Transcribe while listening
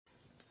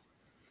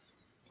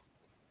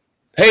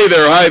Hey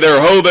there, hi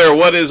there, ho there,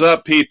 what is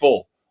up,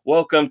 people?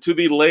 Welcome to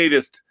the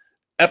latest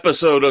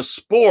episode of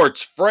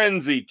Sports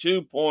Frenzy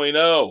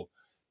 2.0.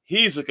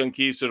 He's a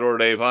conquistador,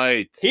 Dave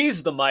Heights.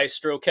 He's the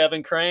maestro,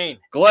 Kevin Crane.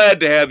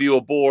 Glad to have you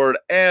aboard,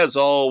 as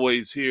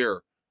always,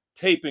 here.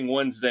 Taping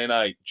Wednesday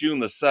night, June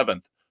the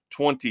 7th,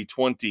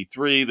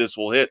 2023. This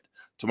will hit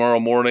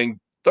tomorrow morning,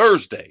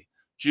 Thursday,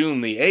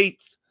 June the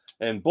 8th.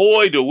 And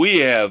boy, do we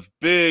have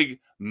big,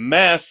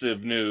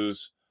 massive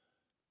news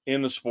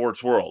in the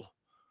sports world.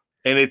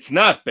 And it's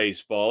not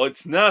baseball.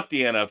 It's not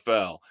the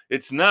NFL.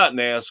 It's not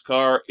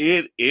NASCAR.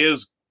 It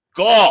is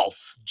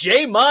golf.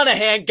 Jay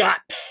Monahan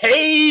got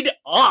paid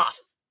off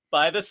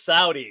by the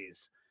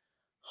Saudis.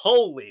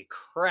 Holy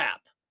crap.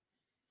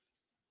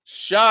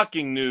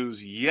 Shocking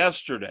news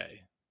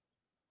yesterday.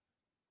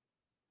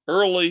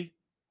 Early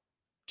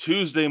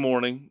Tuesday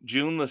morning,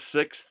 June the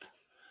 6th,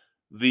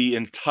 the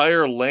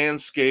entire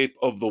landscape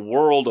of the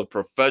world of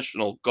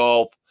professional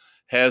golf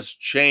has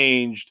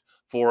changed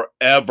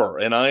forever,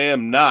 and I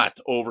am not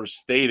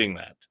overstating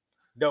that.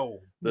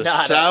 No, the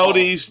not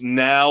Saudis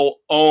now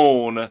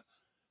own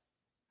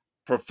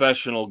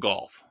professional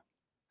golf,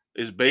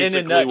 is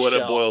basically what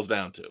it boils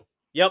down to.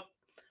 Yep.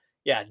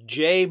 Yeah,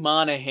 Jay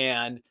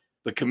Monahan,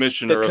 the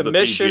commissioner of the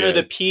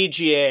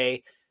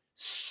PGA,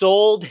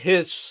 sold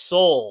his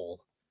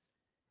soul.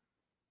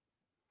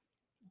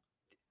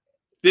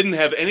 Didn't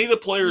have any of the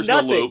players in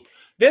the loop.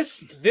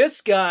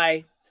 This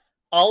guy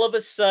all of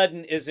a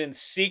sudden is in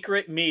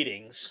secret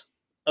meetings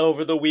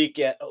over the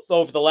weekend,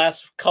 over the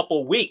last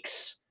couple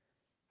weeks,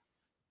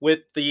 with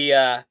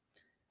the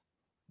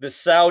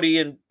Saudi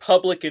and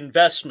Public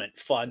Investment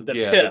Fund, the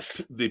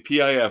PIF. The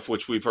PIF,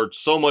 which we've heard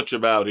so much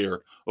about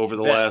here over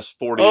the last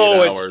 48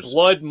 hours. Oh, it's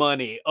blood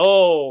money.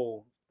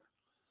 Oh.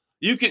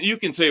 You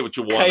can say what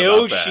you want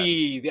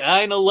Kyoshi, about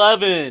that. The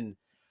 9/11.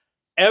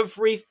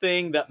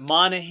 Everything that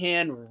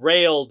Monahan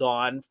railed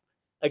on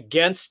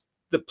against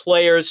the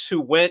players who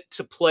went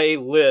to play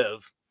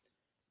live,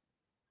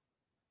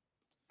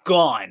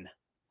 gone.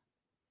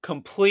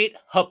 Complete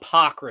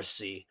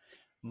hypocrisy.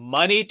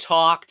 Money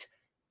talked,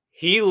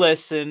 he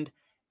listened,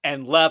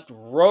 and left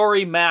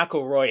Rory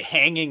McIlroy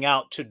hanging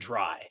out to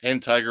dry.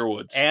 And Tiger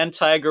Woods.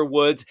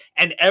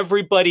 And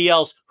everybody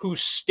else who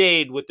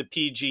stayed with the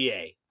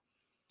PGA.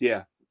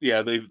 Yeah,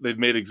 they've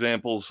made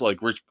examples like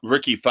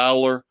Ricky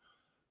Fowler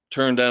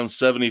turned down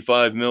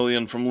 $75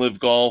 million from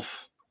Live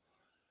Golf.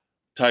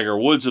 Tiger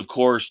Woods, of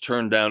course,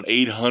 turned down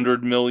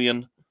 $800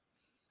 million.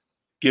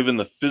 Given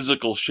the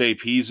physical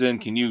shape he's in,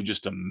 can you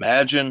just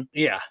imagine?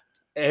 Yeah.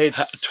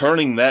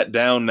 Turning that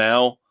down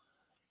now?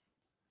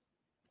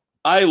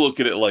 I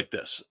look at it like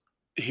this.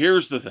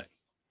 Here's the thing.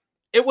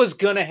 It was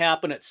going to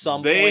happen at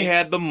some point. They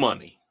had the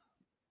money.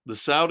 The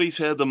Saudis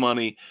had the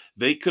money.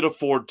 They could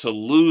afford to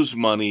lose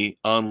money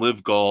on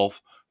Live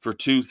Golf for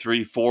 2,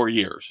 3, 4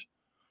 years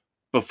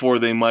before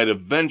they might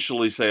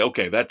eventually say,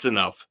 okay, that's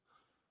enough.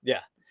 Yeah.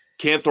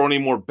 Can't throw any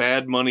more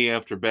bad money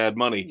after bad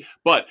money.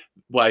 But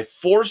by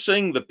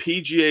forcing the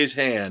PGA's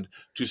hand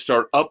to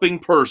start upping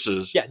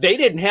purses. Yeah, they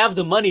didn't have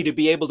the money to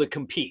be able to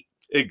compete.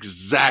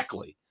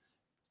 Exactly.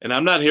 And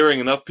I'm not hearing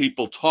enough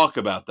people talk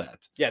about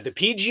that. Yeah, the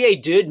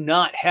PGA did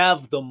not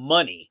have the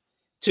money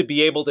to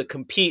be able to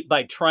compete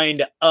by trying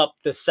to up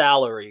the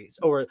salaries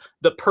or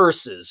the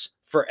purses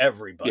for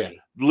everybody. Yeah,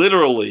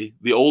 literally,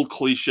 the old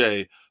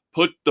cliche,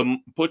 put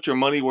your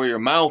money where your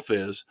mouth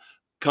is,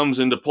 comes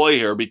into play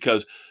here,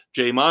 because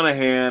Jay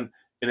Monahan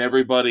and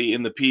everybody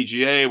in the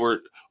PGA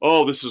were,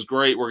 oh, this is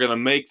great. We're going to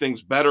make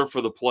things better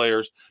for the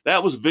players.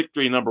 That was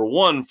victory number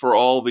one for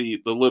all the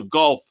Live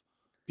Golf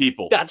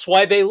people. That's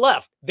why they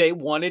left. They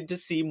wanted to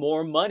see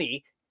more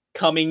money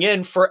coming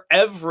in for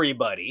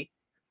everybody.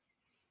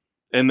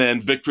 And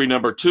then victory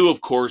number two, of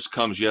course,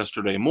 comes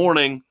yesterday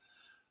morning,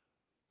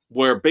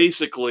 where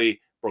basically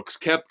Brooks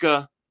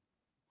Koepka,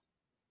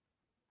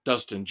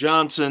 Dustin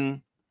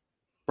Johnson,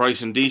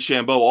 Bryson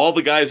DeChambeau, all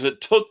the guys that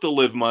took the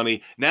Live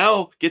money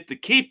now get to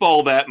keep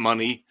all that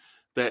money,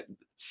 that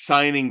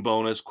signing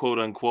bonus, quote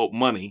unquote,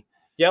 money.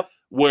 Yep.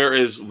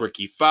 Whereas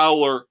Ricky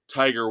Fowler,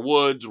 Tiger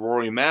Woods,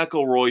 Rory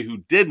McIlroy, who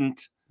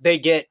didn't, they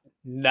get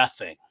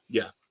nothing.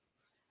 Yeah.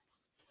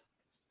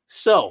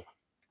 So,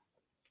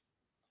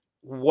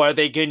 are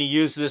they going to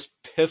use this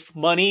PIF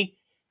money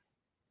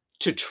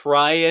to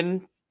try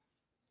and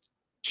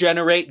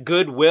generate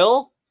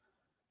goodwill?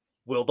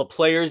 Will the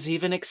players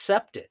even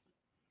accept it?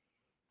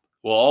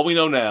 Well, all we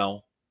know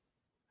now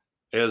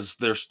is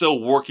they're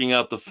still working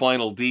out the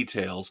final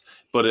details,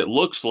 but it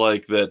looks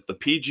like that the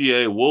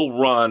PGA will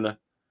run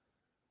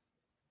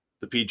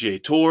the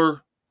PGA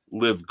Tour,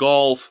 Live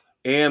Golf,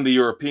 and the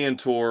European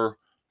Tour,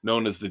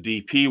 known as the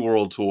DP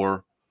World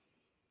Tour.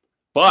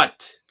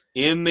 But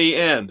in the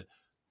end,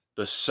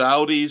 the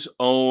Saudis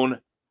own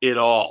it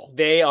all.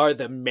 They are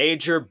the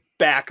major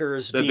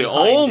backers. They're the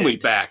only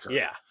backer.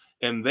 Yeah.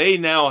 And they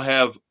now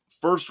have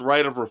first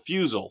right of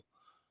refusal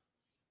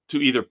to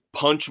either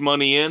punch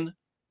money in,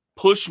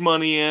 push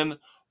money in,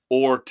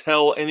 or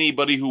tell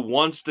anybody who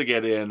wants to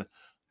get in,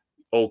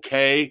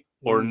 okay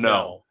or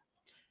no.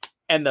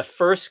 And the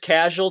first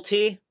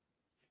casualty,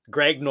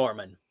 Greg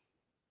Norman.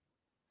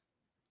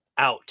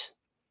 out.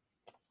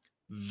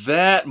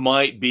 That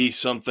might be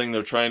something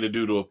they're trying to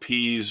do to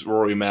appease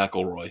Rory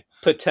McIlroy.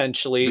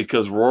 Potentially.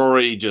 Because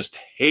Rory just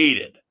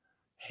hated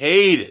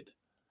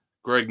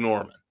Greg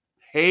Norman.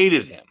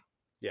 Hated him.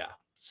 Yeah.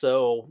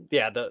 So,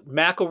 yeah, the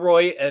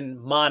McIlroy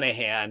and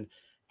Monahan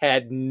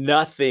had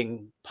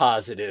nothing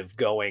positive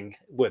going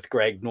with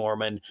Greg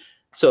Norman.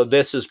 So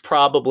this is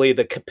probably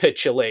the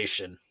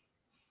capitulation.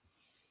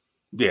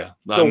 Yeah.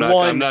 I'm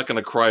not going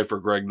to cry for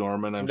Greg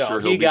Norman. I'm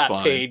sure he'll be fine. He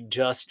got paid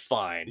just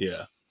fine.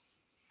 Yeah.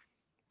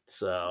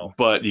 So,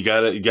 but you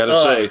gotta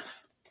say,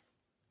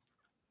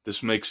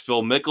 this makes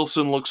Phil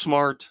Mickelson look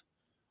smart.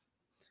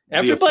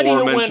 Everybody the who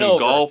went aforementioned over.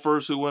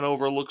 golfers who went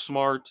over look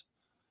smart.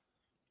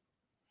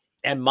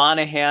 And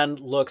Monahan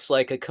looks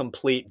like a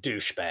complete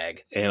douchebag.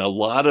 And a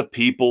lot of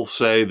people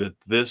say that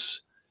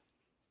this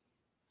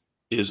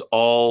is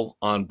all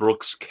on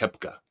Brooks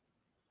Koepka.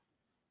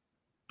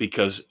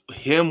 Because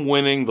him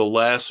winning the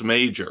last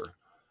major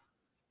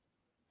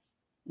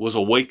was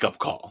a wake-up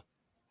call.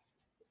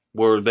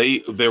 Where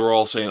they were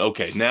all saying,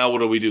 okay, now what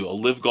do we do? A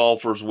live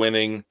golfer's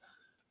winning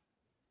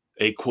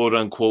a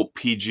quote-unquote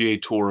PGA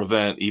Tour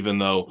event, even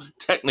though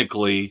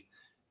technically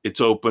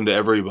it's open to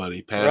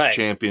everybody, past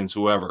champions,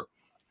 whoever.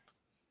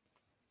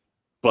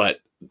 But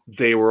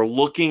they were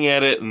looking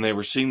at it and they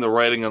were seeing the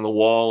writing on the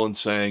wall and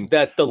saying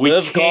that the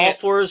live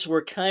golfers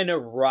were kind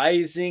of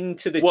rising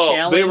to the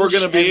challenge. They were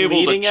going to be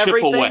able to chip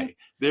everything. away.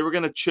 They were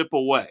going to chip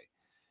away.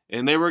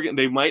 And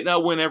they might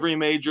not win every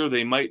major.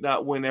 They might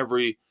not win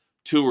every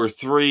 2 or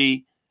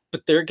 3.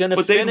 But they're going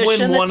to finish they'd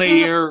win in one the a top.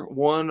 year,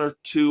 1 or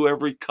 2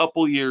 every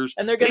couple years.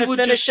 And they're going to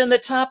finish in the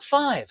top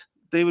 5.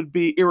 They would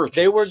be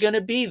irritated. They were going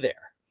to be there.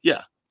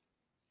 Yeah.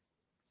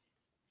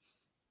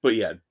 But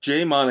yeah,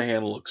 Jay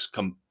Monahan looks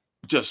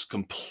just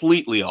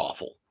completely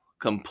awful.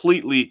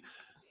 Completely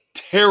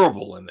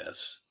terrible in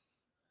this.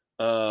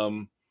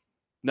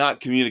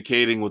 Not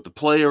communicating with the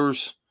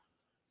players.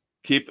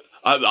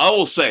 I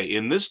will say,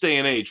 in this day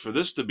and age, for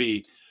this to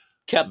be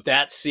kept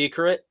that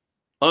secret,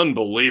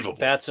 unbelievable.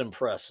 That's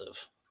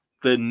impressive.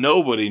 That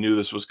nobody knew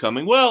this was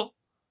coming. Well,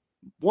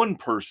 one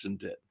person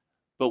did,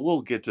 but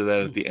we'll get to that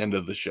at the end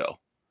of the show.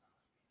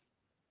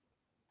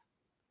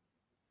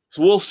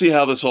 So we'll see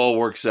how this all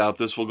works out.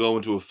 This will go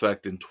into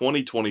effect in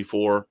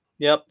 2024.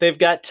 Yep, they've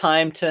got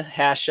time to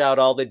hash out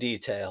all the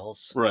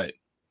details. Right.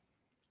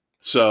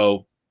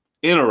 So,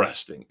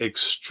 interesting,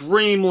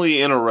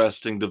 extremely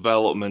interesting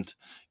development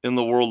in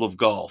the world of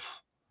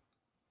golf.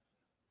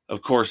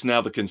 Of course,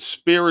 now the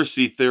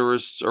conspiracy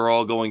theorists are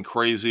all going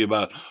crazy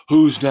about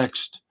who's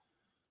next.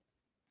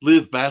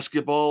 Live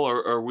basketball?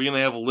 Or are we going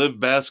to have live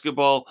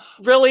basketball?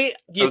 Really?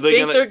 Do you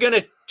think they're going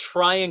to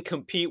try and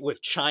compete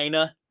with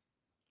China?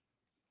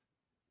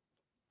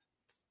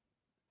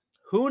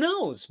 Who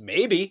knows?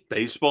 Maybe.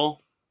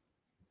 Baseball?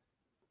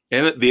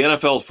 And the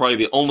NFL is probably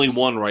the only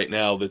one right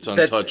now that's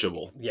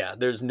untouchable. Yeah,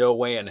 there's no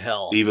way in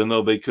hell. Even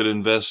though they could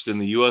invest in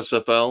the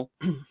USFL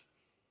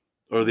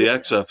or the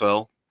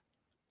XFL.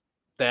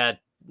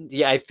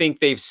 I think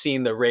they've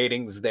seen the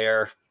ratings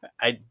there.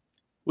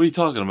 What are you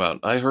talking about?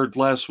 I heard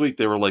last week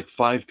there were like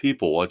 5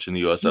 people watching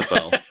the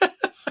USFL.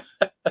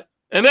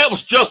 And that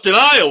was just in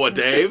Iowa,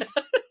 Dave.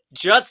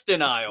 Just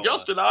in Iowa.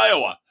 Just in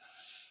Iowa.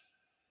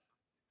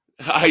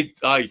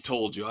 I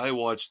told you, I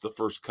watched the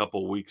first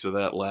couple weeks of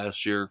that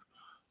last year.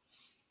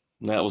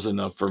 And that was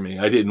enough for me.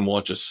 I didn't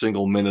watch a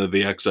single minute of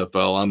the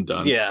XFL. I'm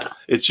done. Yeah.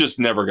 It's just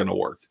never going to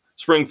work.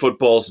 Spring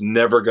football's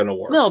never going to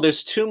work. No,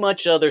 there's too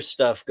much other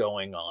stuff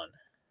going on.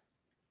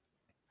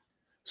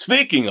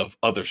 Speaking of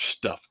other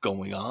stuff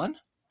going on,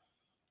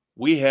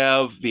 we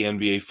have the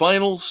NBA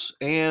Finals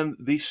and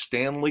the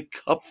Stanley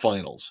Cup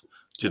Finals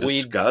to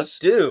discuss.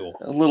 We do.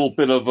 A little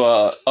bit of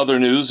other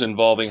news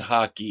involving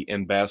hockey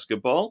and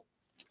basketball.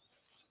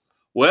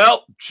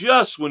 Well,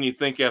 just when you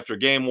think after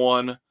Game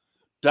 1,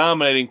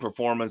 dominating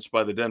performance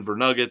by the Denver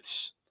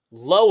Nuggets.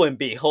 Lo and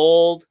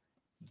behold,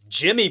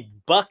 Jimmy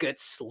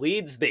Buckets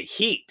leads the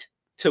Heat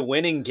to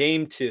winning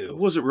Game 2.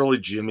 Was it really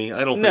Jimmy?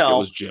 I don't think it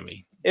was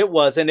Jimmy. It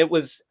wasn't. It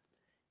was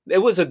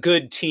a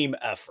good team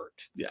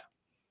effort. Yeah.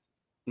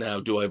 Now,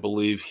 do I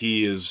believe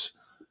he is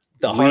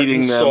the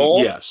leading them?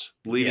 Soul? Yes.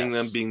 Leading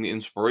them, being the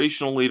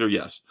inspirational leader?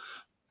 Yes.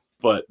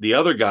 But the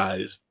other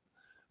guys,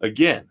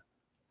 again,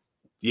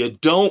 you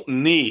don't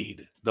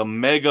need the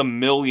mega $1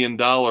 million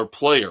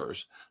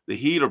players. The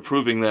Heat are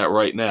proving that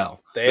right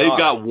now. They've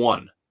got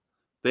one.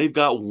 They've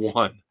got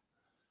one.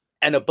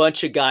 And a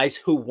bunch of guys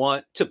who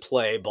want to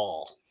play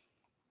ball.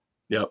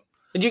 Yep.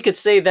 And you could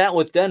say that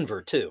with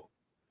Denver, too.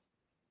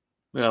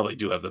 Well, they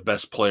do have the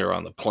best player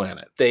on the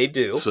planet. They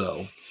do.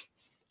 So,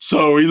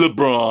 sorry,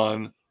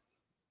 LeBron.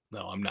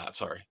 No, I'm not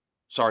sorry.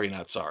 Sorry,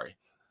 not sorry.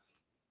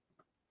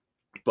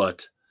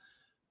 But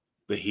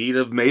the Heat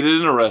have made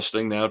it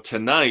interesting. Now,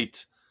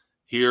 tonight,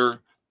 here,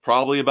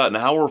 probably about an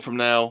hour from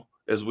now,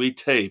 as we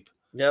tape,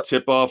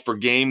 tip off for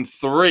Game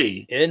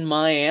 3. In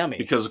Miami.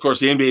 Because, of course,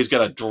 the NBA's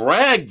got to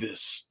drag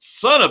this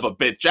son of a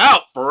bitch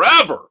out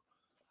forever.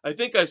 I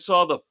think I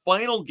saw the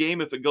final game,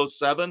 if it goes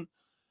 7,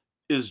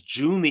 is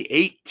June the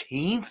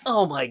 18th.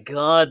 Oh, my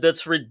God.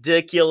 That's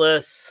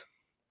ridiculous.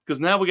 because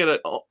now we got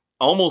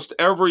almost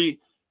every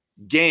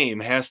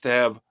game has to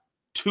have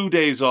 2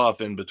 days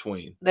off in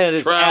between. That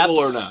is travel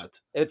or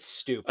not. It's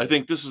stupid. I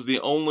think this is the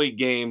only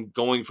game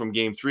going from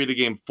game 3 to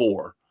game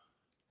 4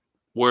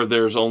 where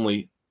there's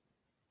only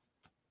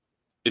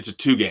it's a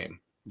 2-game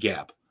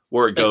gap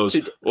where it goes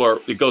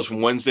from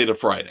Wednesday to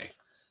Friday.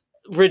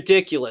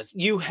 Ridiculous.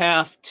 You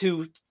have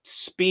to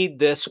speed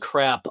this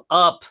crap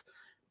up.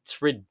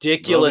 It's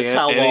ridiculous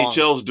how long.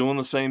 NHL's doing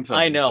the same thing.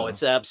 I know,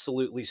 it's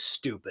absolutely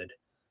stupid.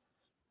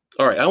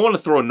 All right, I want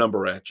to throw a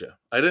number at you.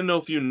 I didn't know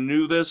if you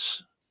knew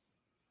this.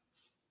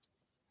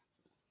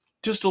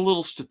 Just a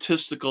little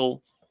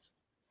statistical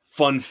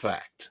fun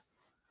fact.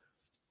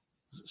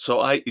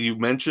 So you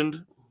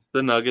mentioned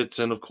the Nuggets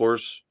and, of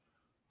course,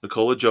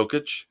 Nikola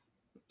Jokic.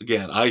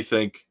 Again, I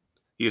think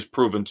he has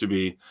proven to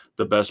be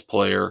the best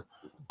player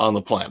on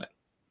the planet.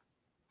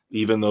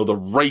 Even though the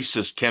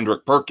racist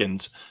Kendrick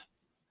Perkins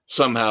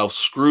somehow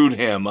screwed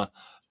him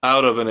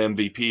out of an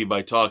MVP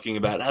by talking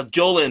about how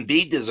Joel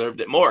Embiid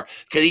deserved it more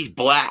because he's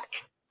black.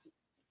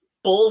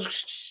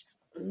 Bullshit.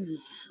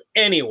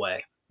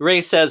 Anyway,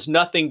 race has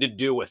nothing to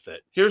do with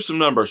it. Here's some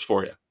numbers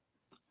for you.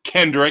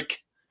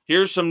 Kendrick,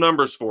 here's some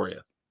numbers for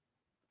you.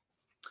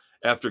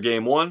 After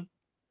game 1,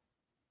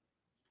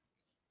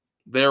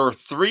 there are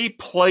 3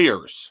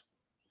 players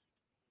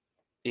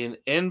in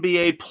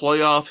NBA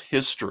playoff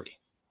history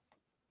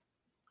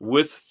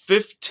with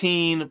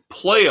 15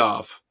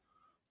 playoff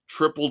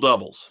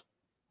triple-doubles.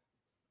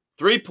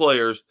 3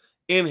 players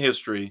in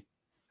history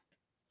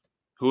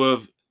who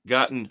have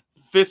gotten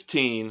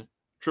 15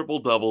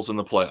 triple-doubles in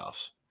the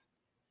playoffs.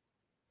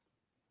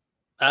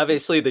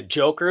 Obviously, the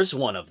Joker's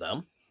one of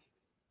them.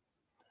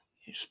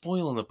 You're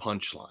spoiling the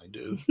punchline,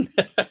 dude.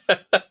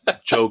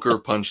 Joker,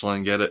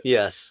 punchline, get it?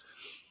 Yes.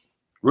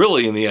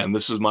 Really, in the end,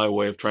 this is my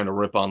way of trying to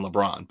rip on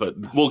LeBron, but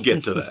we'll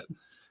get to that.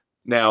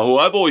 Now, who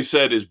I've always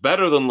said is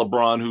better than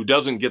LeBron, who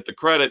doesn't get the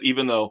credit,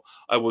 even though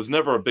I was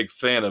never a big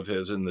fan of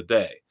his in the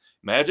day.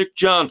 Magic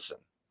Johnson,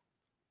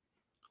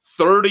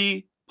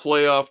 30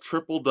 playoff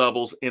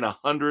triple-doubles in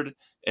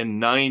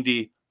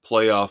 190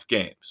 playoff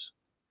games.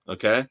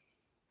 Okay?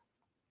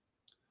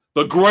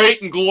 The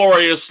great and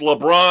glorious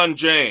LeBron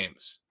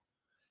James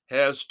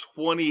has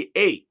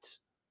 28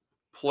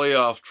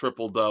 playoff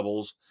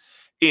triple-doubles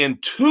in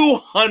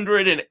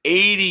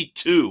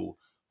 282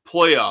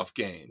 playoff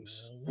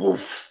games.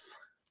 Woof.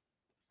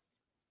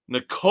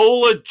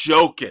 Nikola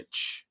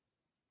Jokic,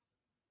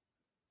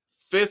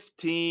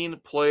 15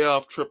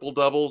 playoff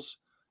triple-doubles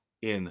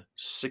in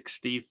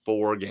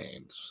 64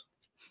 games.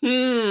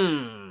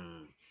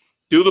 Do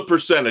the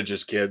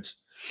percentages, kids.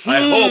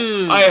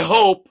 I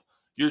hope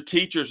your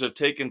teachers have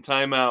taken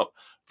time out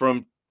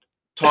from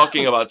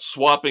talking about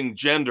swapping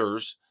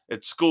genders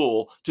at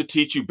school to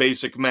teach you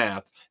basic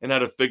math and how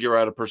to figure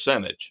out a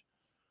percentage.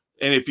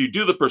 And if you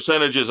do the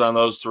percentages on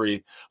those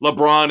 3,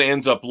 LeBron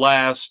ends up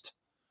last.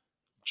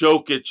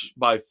 Jokic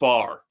by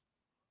far,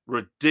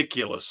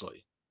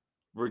 ridiculously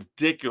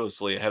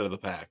ahead of the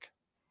pack.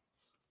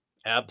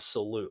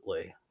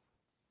 Absolutely.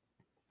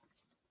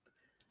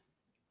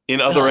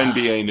 In other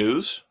NBA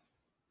news,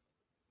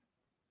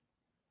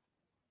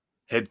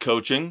 head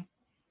coaching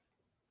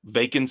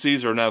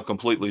vacancies are now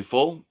completely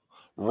full.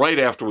 Right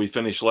after we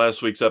finished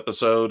last week's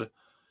episode,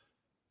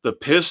 the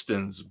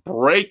Pistons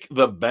break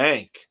the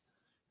bank,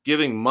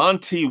 giving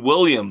Monty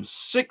Williams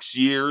 6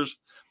 years,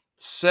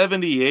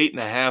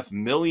 $78.5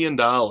 million.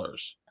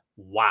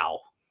 Wow.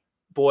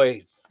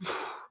 Boy.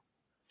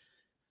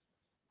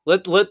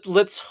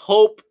 Let's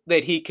hope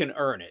that he can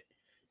earn it.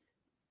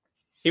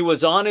 He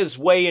was on his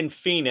way in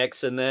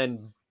Phoenix, and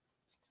then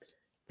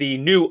the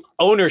new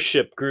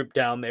ownership group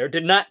down there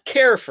did not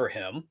care for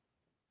him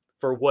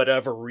for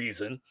whatever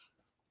reason.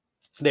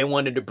 They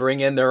wanted to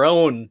bring in their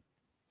own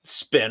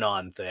spin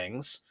on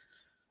things.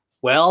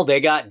 Well, they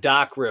got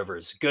Doc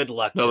Rivers. Good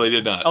luck. No, they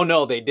did not. Oh,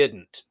 no, they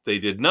didn't. They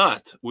did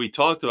not. We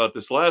talked about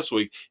this last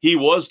week. He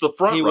was the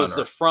front runner. He was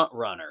the front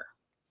runner.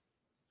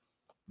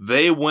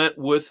 They went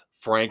with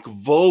Frank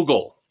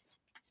Vogel,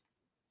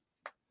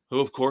 who,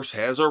 of course,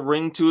 has a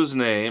ring to his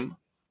name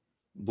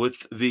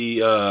with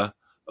the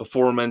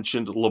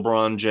aforementioned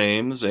LeBron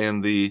James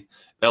and the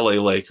LA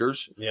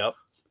Lakers. Yep.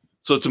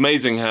 So it's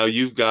amazing how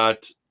you've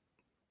got,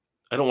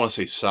 I don't want to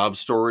say sob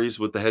stories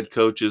with the head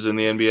coaches in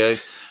the NBA,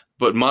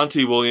 but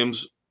Monty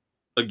Williams,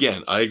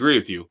 again, I agree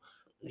with you.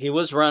 He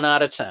was run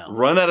out of town.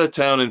 Run out of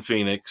town in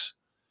Phoenix.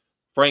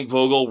 Frank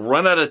Vogel,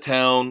 run out of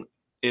town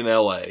in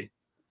LA.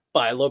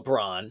 By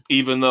LeBron.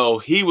 Even though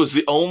he was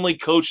the only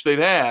coach they've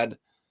had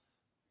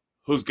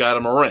who's got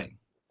him a ring.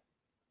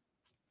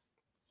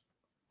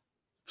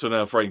 So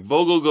now Frank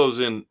Vogel goes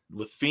in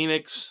with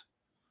Phoenix.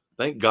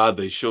 Thank God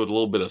they showed a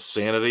little bit of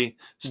sanity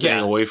staying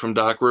away from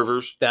Doc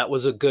Rivers. That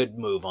was a good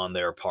move on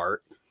their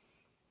part.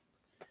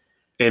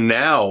 And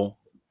now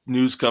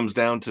news comes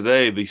down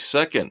today, the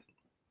second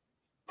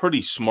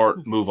pretty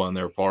smart move on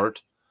their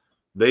part.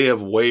 They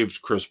have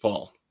waived Chris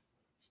Paul.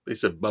 They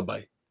said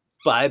bye-bye.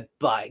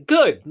 Bye-bye.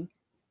 Good.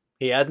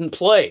 He hadn't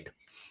played.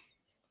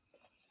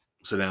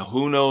 So now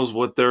who knows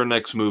what their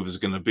next move is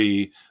going to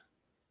be.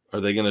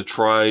 Are they going to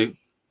try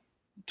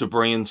to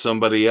bring in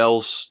somebody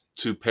else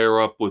to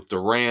pair up with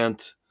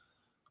Durant,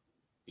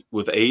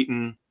 with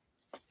Ayton,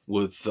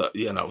 with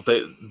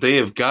they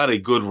have got a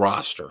good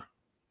roster.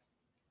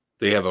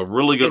 They have a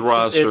really good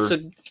roster.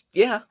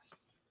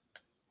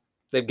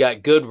 They've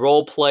got good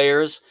role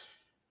players.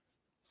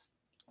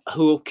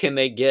 Who can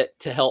they get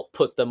to help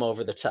put them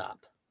over the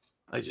top?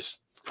 The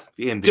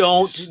NBA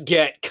Don't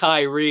get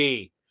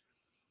Kyrie.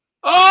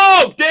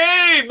 Oh,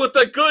 Dave, with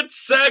a good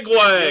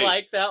segue. You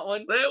like that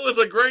one? That was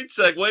a great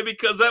segue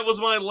because that was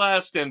my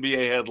last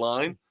NBA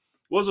headline.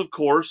 Was, of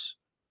course,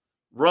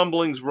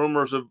 rumblings,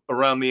 rumors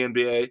around the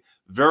NBA,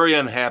 very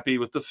unhappy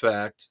with the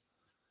fact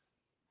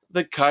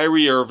that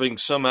Kyrie Irving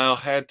somehow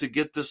had to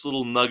get this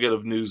little nugget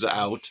of news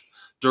out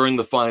during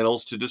the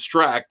finals to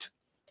distract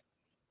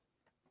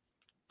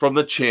from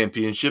the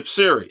championship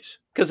series.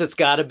 Because it's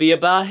got to be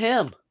about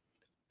him.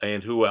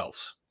 And who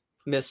else?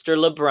 Mr.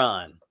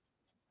 LeBron.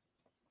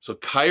 So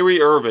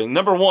Kyrie Irving,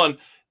 number one,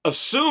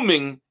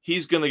 assuming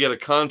he's going to get a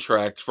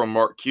contract from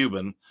Mark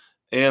Cuban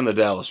and the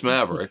Dallas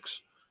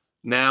Mavericks,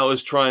 now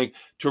is trying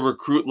to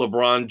recruit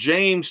LeBron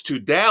James to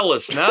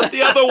Dallas, not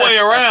the other way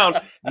around.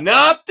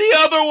 Not the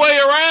other way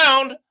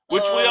around,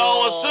 which we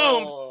all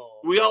assumed.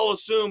 We all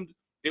assumed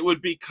it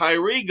would be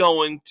Kyrie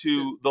going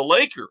to the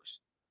Lakers.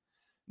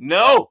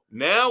 No,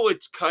 now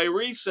it's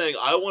Kyrie saying,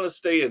 I want to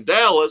stay in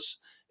Dallas,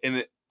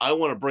 and I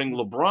want to bring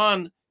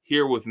LeBron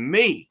here with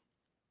me.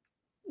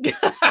 The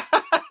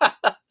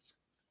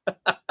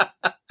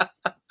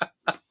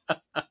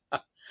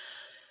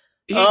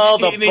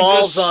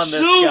balls on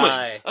this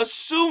guy.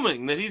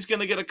 Assuming that he's going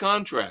to get a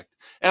contract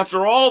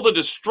after all the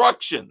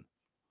destruction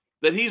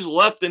that he's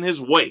left in his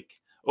wake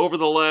over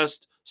the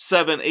last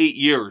 7-8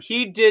 years.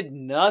 He did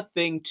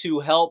nothing to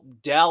help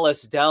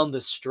Dallas down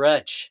the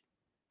stretch.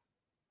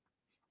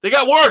 They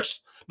got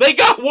worse. They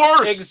got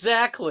worse.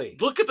 Exactly.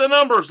 Look at the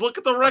numbers. Look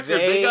at the record.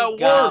 They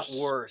got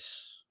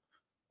worse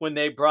when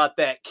they brought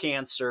that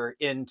cancer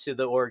into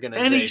the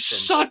organization. And he's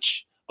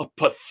such a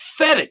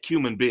pathetic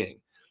human being.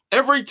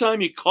 Every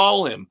time you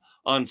call him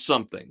on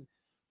something,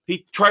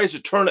 he tries to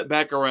turn it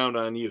back around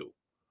on you.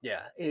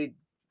 Yeah.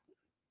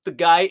 The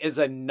guy is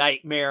a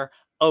nightmare.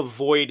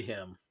 Avoid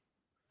him.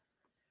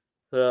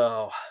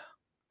 Oh.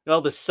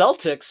 Well, the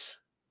Celtics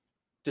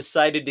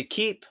decided to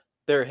keep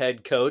their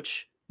head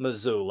coach,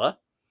 Mazzulla.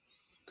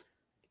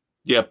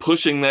 Yeah,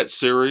 pushing that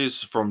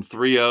series from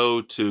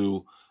 3-0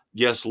 to,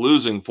 yes,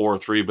 losing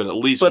 4-3, but at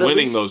least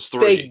winning those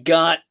three. They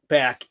got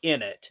back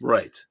in it.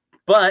 Right.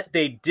 But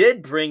they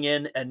did bring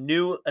in a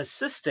new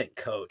assistant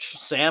coach,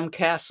 Sam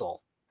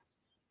Castle.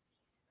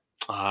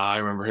 I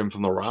remember him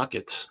from the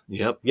Rockets.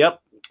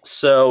 Yep.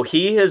 So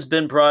he has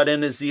been brought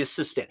in as the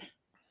assistant.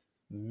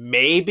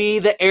 Maybe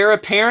the heir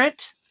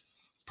apparent?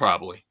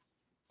 Probably.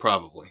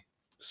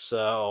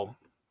 So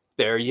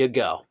there you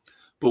go.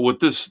 But with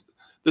this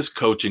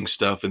coaching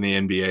stuff in the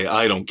NBA,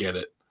 I don't get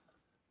it.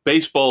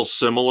 Baseball's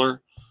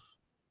similar,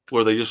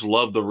 where they just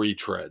love the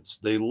retreads.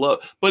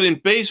 But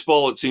in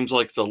baseball, it seems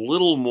like it's a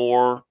little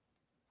more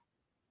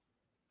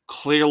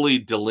clearly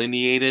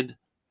delineated.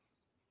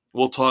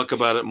 We'll talk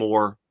about it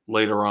more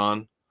later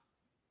on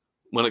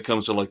when it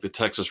comes to like the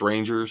Texas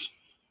Rangers.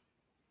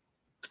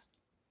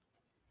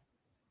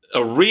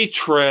 A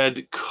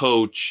retread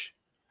coach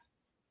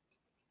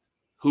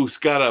who's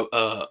got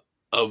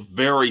a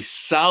very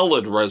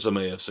solid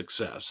resume of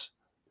success.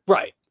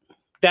 Right.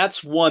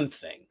 That's one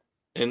thing.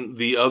 And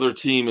the other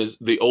team is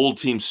the old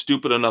team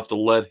stupid enough to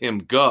let him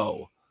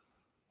go.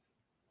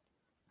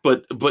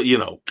 But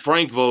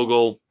Frank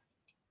Vogel,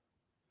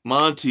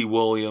 Monty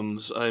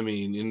Williams,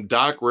 and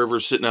Doc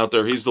Rivers sitting out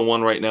there, he's the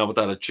one right now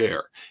without a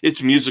chair.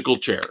 It's musical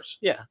chairs.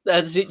 Yeah,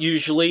 as it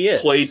usually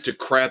is. Played to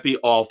crappy,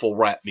 awful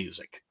rap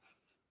music.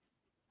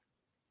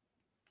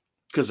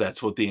 Because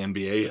that's what the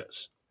NBA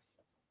is.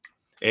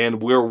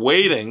 And we're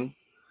waiting,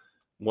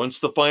 once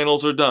the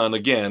finals are done,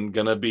 again,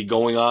 going to be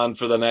going on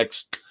for the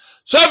next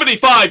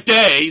 75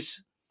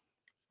 days.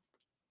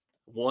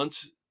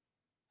 Once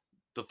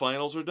the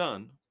finals are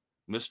done,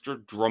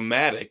 Mr.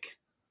 Dramatic,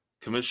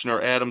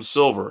 Commissioner Adam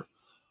Silver,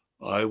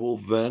 I will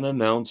then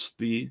announce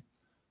the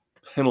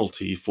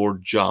penalty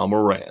for Ja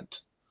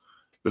Morant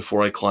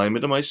before I climb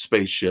into my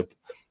spaceship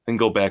and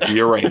go back to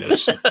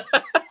Uranus.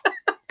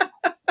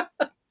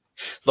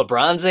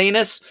 LeBron's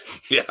anus?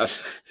 Yeah,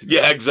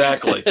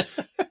 exactly.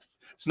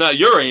 It's not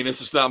your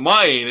anus, it's not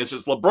my anus,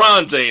 it's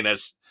LeBron's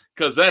anus,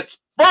 because that's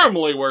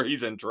firmly where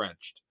he's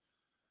entrenched.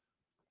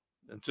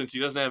 And since he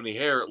doesn't have any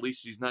hair, at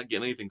least he's not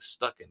getting anything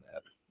stuck in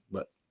that.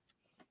 But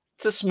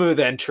it's a smooth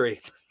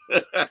entry.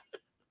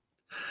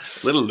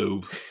 Little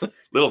lube,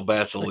 little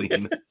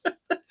Vaseline.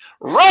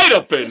 Right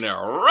up in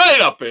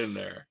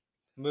there.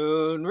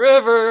 Moon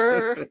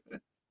River.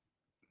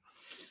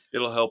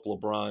 It'll help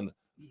LeBron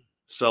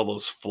sell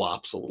those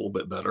flops a little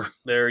bit better.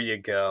 There you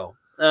go.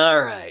 All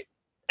right.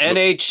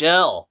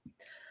 NHL.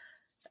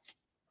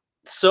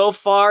 So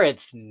far,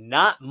 it's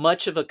not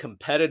much of a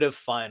competitive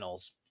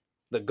finals.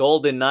 The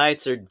Golden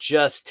Knights are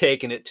just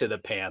taking it to the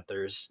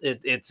Panthers.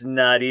 It's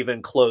not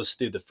even close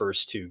through the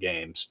first two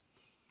games.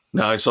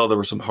 Now, I saw there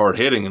was some hard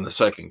hitting in the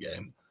second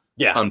game.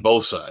 Yeah. on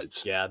both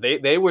sides. Yeah,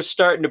 they were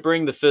starting to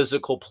bring the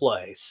physical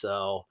play,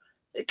 so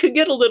it could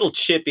get a little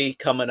chippy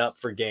coming up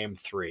for Game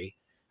 3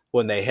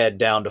 when they head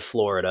down to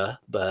Florida,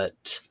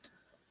 but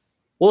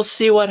we'll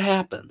see what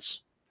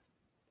happens.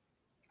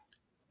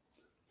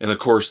 And, of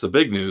course, the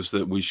big news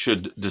that we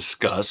should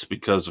discuss,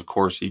 because, of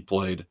course, he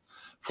played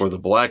for the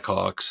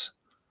Blackhawks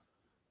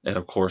and,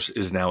 of course,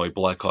 is now a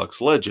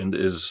Blackhawks legend,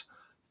 is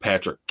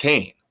Patrick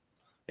Kane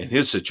and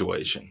his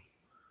situation,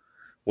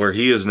 where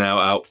he is now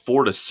out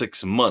 4 to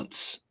 6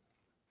 months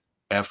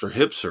after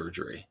hip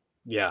surgery.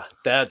 Yeah,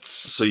 that's...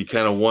 So you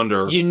kind of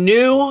wonder... You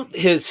knew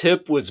his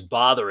hip was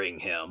bothering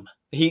him.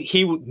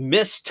 He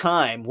missed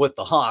time with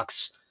the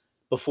Hawks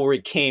before he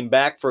came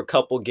back for a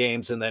couple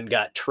games and then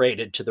got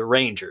traded to the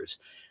Rangers.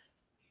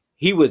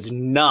 He was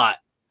not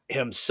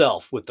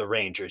himself with the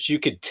Rangers. You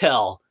could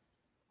tell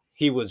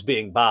he was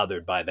being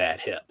bothered by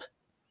that hip.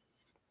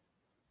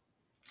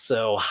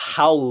 So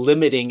how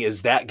limiting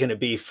is that going to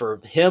be for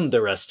him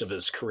the rest of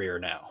his career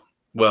now?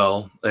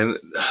 Well, and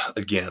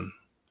again,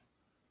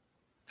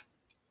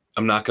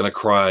 I'm not going to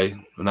cry.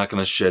 I'm not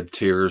going to shed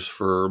tears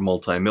for a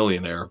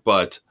multimillionaire,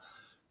 but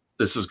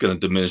this is going to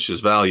diminish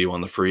his value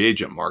on the free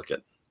agent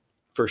market.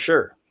 For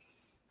sure.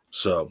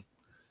 So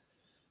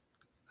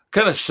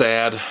kind of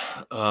sad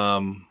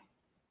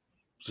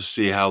to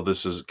see how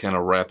this is kind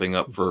of wrapping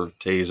up for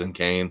Taze and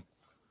Kane.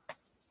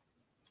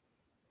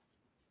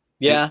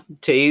 Yeah,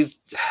 Taze,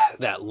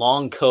 that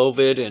long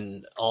COVID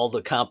and all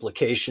the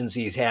complications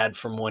he's had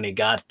from when he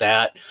got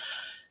that.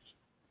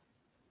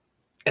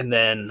 And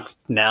then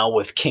now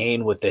with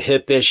Kane with the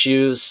hip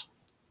issues,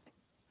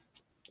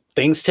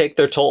 things take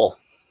their toll.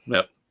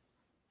 Yep.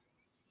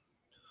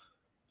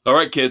 All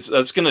right, kids,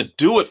 that's going to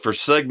do it for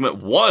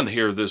segment 1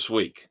 here this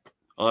week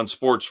on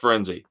Sports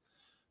Frenzy.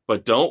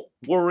 But don't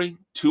worry,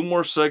 2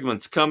 more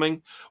segments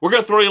coming. We're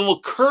going to throw you a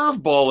little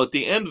curveball at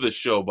the end of the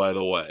show, by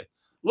the way.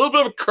 A little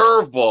bit of a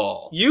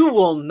curveball. You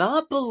will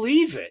not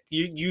believe it.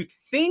 You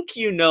think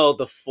you know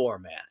the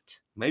format.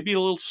 Maybe a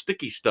little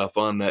sticky stuff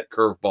on that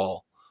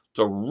curveball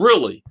to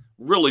really,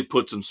 really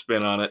put some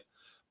spin on it.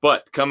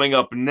 But coming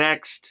up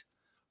next,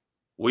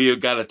 we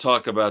have got to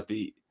talk about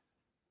the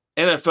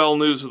NFL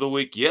news of the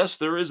week. Yes,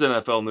 there is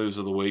NFL news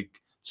of the week.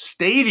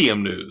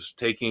 Stadium news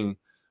taking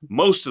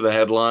most of the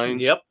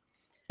headlines. Yep.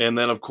 And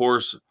then, of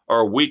course,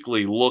 our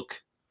weekly look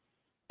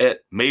at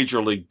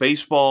Major League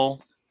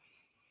Baseball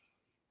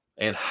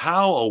and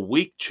how a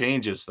week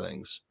changes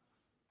things.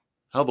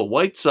 How the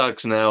White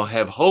Sox now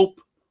have hope.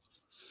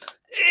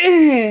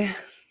 And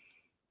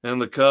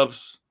the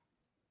Cubs,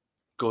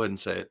 go ahead and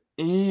say it.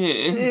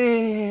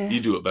 You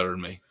do it better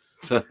than me.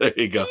 There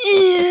you go.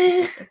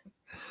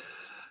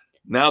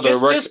 Now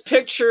just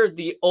picture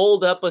the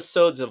old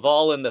episodes of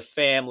All in the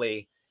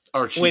Family.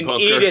 Archie when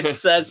Bunker. Edith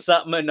says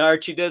something and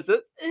Archie does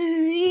it.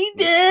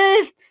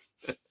 Edith!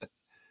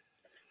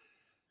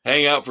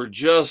 Hang out for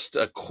just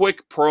a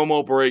quick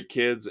promo break,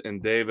 kids,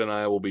 and Dave and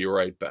I will be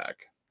right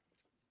back.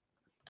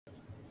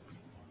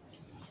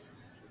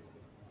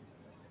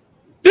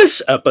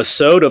 This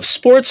episode of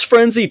Sports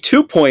Frenzy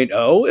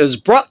 2.0 is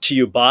brought to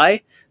you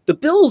by the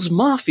Bills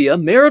Mafia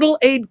Marital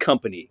Aid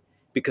Company,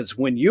 because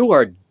when you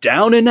are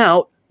down and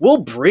out, we'll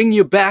bring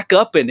you back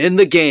up and in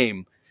the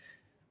game.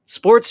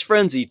 Sports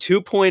Frenzy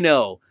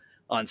 2.0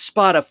 on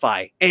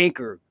Spotify,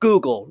 Anchor,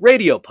 Google,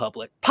 Radio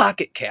Public,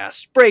 Pocket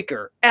Cast,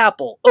 Breaker,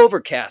 Apple,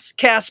 Overcast,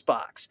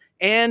 Castbox,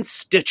 and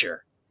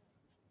Stitcher.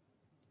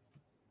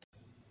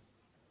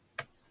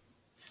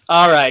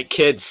 All right,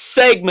 kids,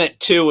 segment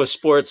 2 of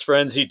Sports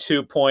Frenzy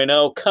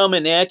 2.0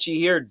 coming at you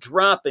here,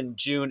 dropping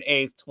June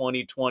 8th,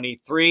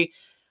 2023.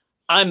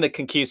 I'm the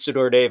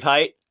Conquistador, Dave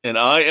Height. And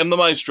I am the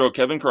Maestro,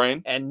 Kevin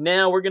Crane. And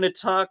now we're going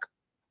to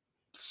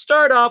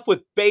start off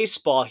with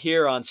baseball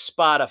here on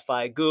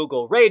Spotify,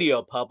 Google,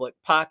 Radio Public,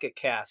 Pocket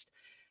Cast,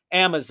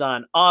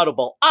 Amazon,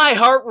 Audible,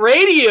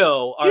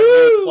 iHeartRadio, our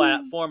new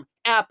platform,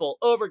 Apple,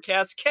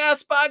 Overcast,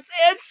 Castbox,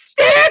 and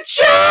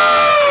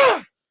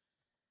Stitcher!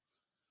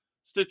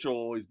 Stitcher will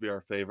always be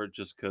our favorite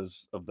just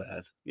because of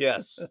that.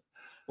 Yes.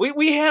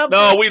 We have...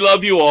 No, we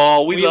love you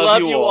all. We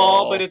love you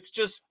all. But it's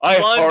just I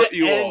fun heart to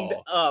you end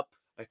all. up.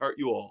 I heart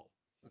you all.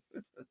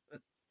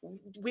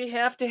 We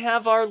have to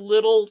have our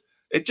little...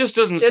 It just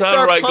doesn't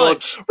sound right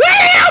punch. going,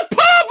 Radio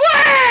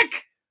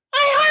Public!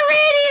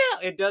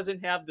 iHeartRadio! It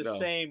doesn't have the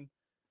same...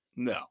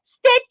 No.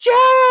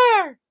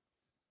 Stitcher!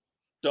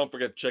 Don't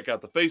forget to check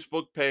out the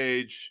Facebook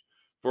page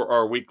for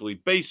our weekly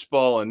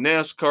baseball and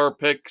NASCAR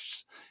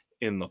picks.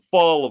 In the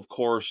fall, of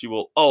course, you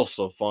will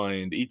also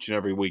find each and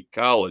every week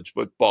college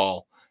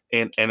football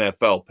and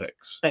NFL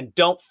picks. And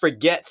don't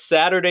forget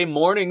Saturday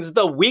mornings,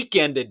 the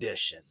weekend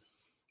edition.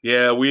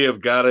 Yeah, we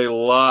have got a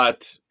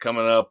lot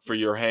coming up for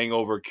your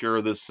hangover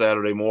cure this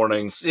Saturday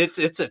morning.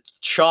 It's a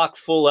chock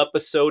full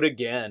episode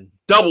again.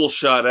 Double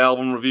shot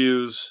album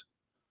reviews,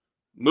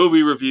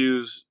 movie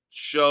reviews,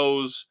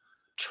 shows,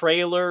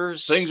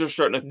 trailers. Things are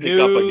starting to pick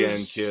up again,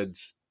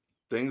 kids.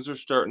 Things are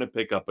starting to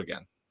pick up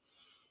again.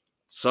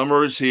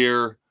 Summer is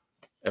here.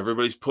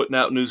 Everybody's putting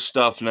out new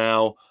stuff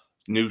now.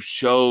 New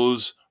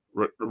shows,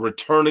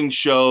 returning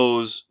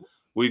shows.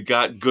 we've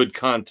got good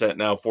content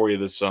now for you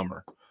this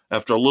summer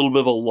after a little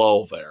bit of a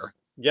lull there.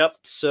 Yep,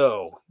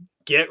 so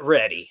get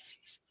ready.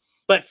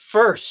 But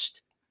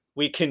first,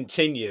 we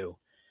continue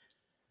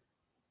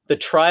the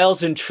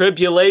trials and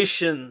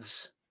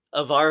tribulations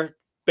of our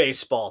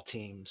baseball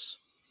teams.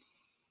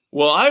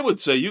 Well, I would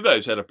say you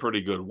guys had a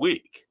pretty good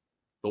week.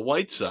 The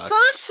White Sox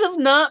have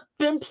not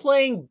been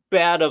playing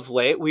bad of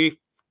late. We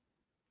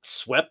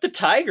swept the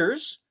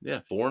Tigers.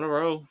 Yeah, 4 in a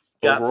row.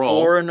 Got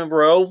overall. 4 in a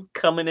row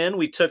coming in.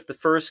 We took the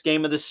first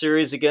game of the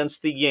series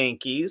against the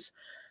Yankees.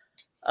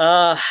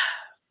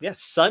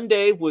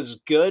 Sunday was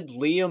good.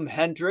 Liam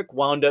Hendrick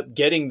wound up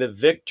getting the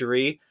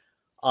victory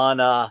on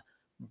a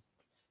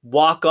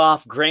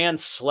walk-off grand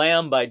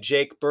slam by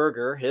Jake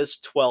Berger, his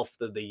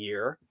 12th of the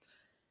year.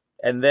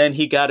 And then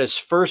he got his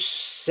first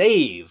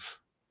save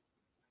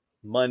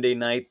Tuesday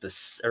night, the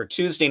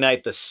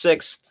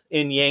 6th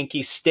in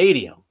Yankee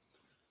Stadium,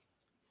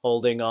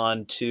 holding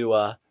on to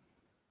a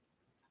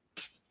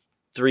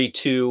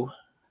 3-2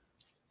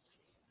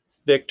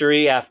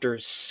 victory after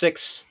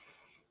 6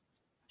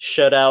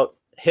 shutout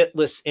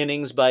hitless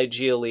innings by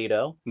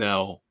Giolito.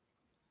 Now,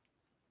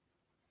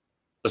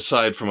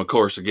 aside from, of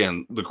course,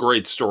 again, the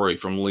great story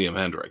from Liam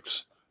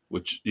Hendricks,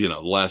 which, the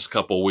last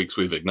couple of weeks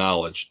we've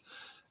acknowledged,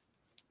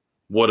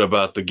 what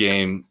about the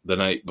game the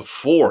night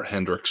before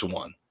Hendricks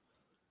won?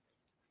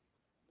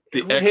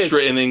 The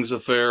extra innings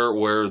affair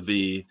where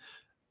the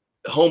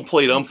home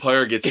plate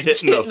umpire gets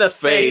hit in the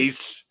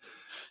face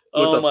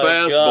with a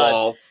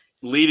fastball,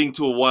 leading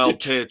to a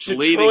wild pitch,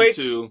 leading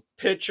to...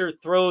 pitcher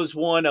throws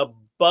one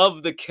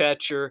above the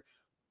catcher,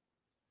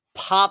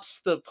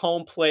 pops the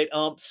home plate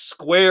ump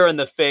square in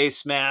the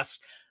face mask,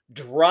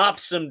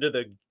 drops him to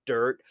the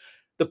dirt.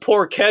 The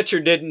poor catcher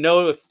didn't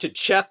know if to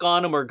check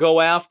on him or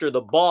go after the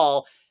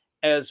ball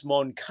as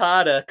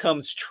Moncada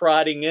comes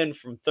trotting in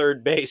from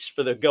third base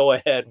for the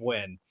go-ahead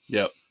win.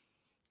 Yep.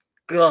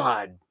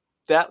 God,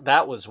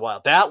 that was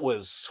wild. That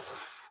was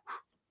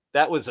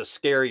a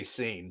scary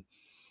scene.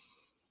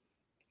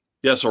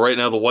 Yeah, so right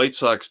now the White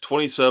Sox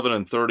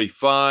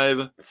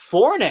 27-35.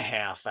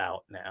 4.5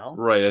 out now.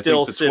 Right,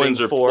 Still I think the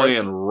Twins are fourth.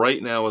 playing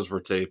right now as we're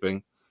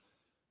taping.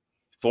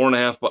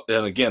 4.5,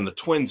 and again, the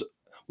Twins,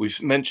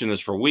 we've mentioned this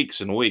for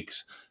weeks and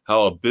weeks,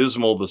 how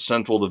abysmal the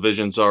Central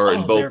divisions are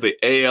in both the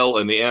AL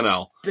and the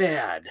NL.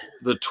 Bad.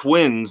 The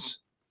Twins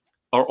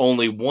are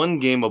only 1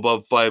 game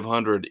above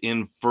 500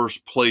 in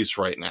first place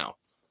right now.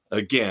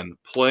 Again,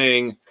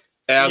 playing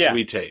as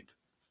we tape.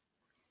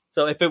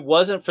 So if it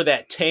wasn't for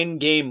that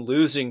 10-game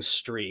losing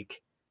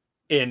streak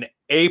in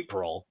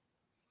April,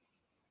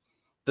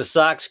 the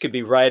Sox could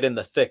be right in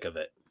the thick of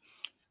it.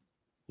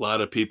 A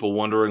lot of people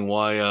wondering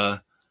why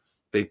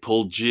they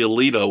pulled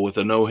Giolito with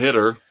a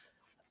no-hitter.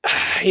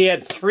 He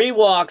had 3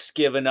 walks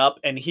given up,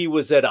 and he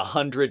was at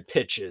 100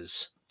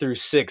 pitches through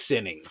 6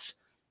 innings.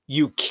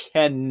 You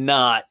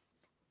cannot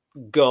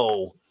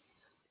go.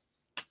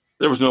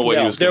 There was no way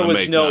he was going to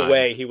make 9. There was no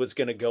way he was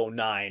going to go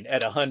 9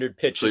 at 100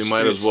 pitches. So you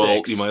might as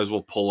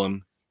well pull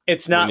him.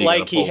 It's not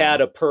like he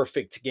had a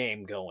perfect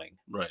game going,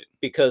 right?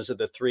 Because of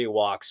the 3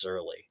 walks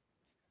early.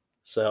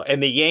 So,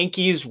 and the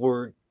Yankees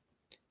were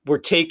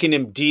taking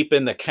him deep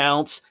in the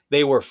counts.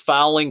 They were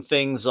fouling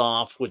things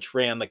off, which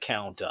ran the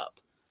count up.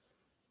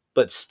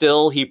 But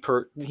still,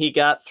 he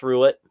got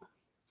through it.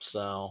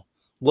 So,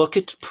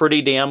 looked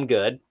pretty damn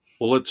good.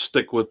 Well, let's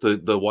stick with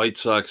the White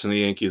Sox and the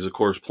Yankees, of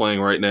course, playing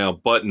right now,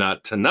 but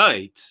not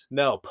tonight.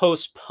 No,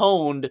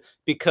 postponed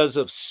because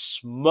of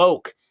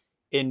smoke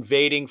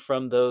invading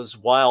from those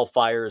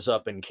wildfires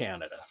up in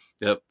Canada.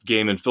 Yep,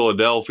 game in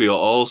Philadelphia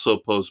also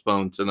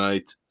postponed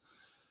tonight.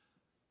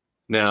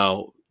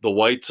 Now, the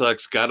White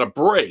Sox got a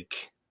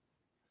break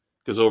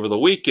because over the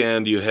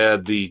weekend you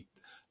had the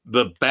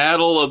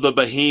Battle of the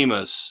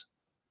Behemoths,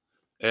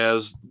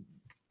 as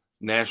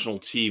national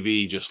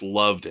TV just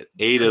loved it,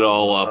 ate it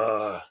all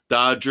up.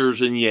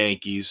 Dodgers and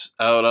Yankees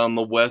out on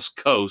the West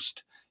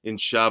Coast in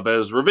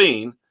Chavez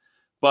Ravine.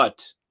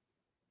 But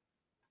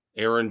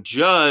Aaron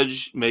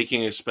Judge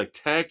making a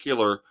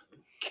spectacular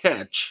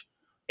catch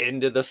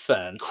into the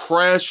fence,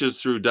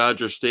 crashes through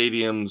Dodger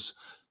Stadium's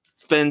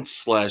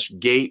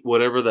fence/gate,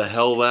 whatever the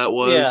hell that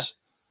was. Yeah,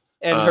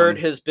 and hurt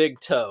his big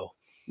toe.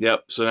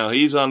 Yep, so now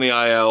he's on the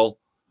IL.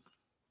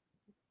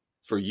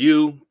 For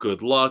you,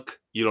 good luck.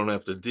 You don't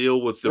have to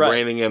deal with the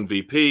reigning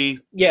MVP.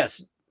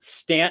 Yes,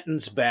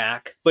 Stanton's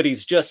back, but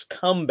he's just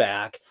come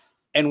back.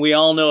 And we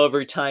all know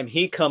every time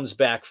he comes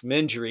back from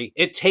injury,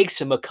 it takes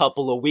him a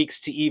couple of weeks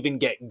to even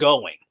get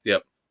going.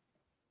 Yep.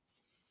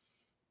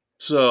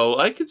 So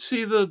I could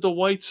see the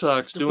White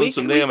Sox doing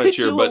some damage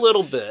here, but a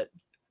little bit.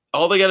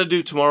 All they got to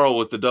do tomorrow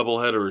with the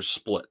doubleheader is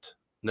split.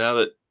 Now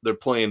that they're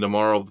playing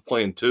tomorrow,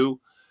 playing 2.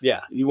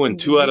 Yeah. You win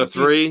 2 out of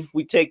 3.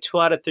 We take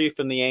 2 out of 3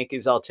 from the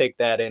Yankees. I'll take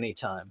that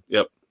anytime.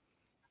 Yep.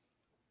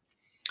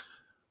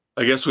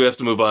 I guess we have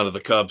to move on to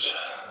the Cubs.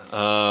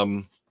 I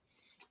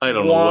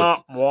don't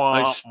know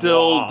I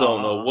still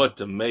don't know what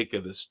to make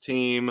of this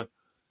team.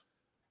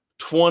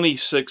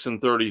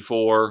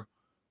 26-34.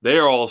 They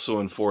are also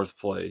in 4th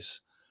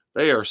place.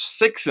 They are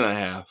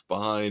 6.5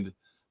 behind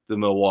the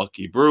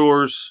Milwaukee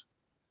Brewers.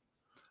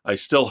 I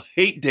still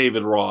hate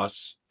David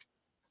Ross.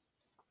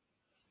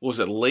 Was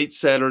it late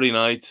Saturday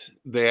night?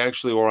 They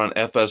actually were on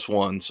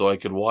FS1, so I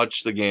could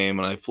watch the game,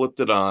 and I flipped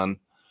it on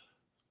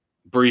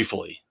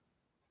briefly.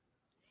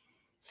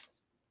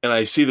 And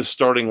I see the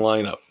starting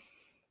lineup.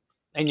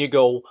 And you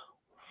go,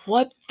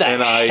 what the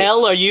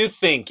hell are you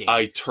thinking?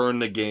 I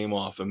turned the game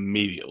off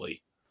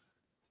immediately.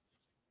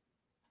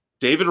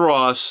 David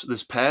Ross,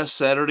 this past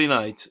Saturday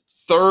night,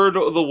 third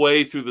of the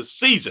way through the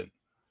season.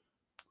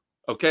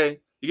 Okay?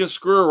 You can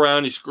screw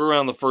around. You screw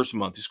around the first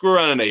month. You screw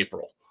around in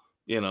April.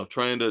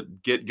 Trying to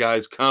get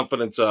guys'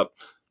 confidence up.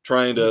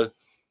 Trying to,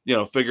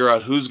 figure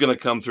out who's going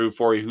to come through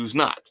for you, who's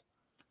not.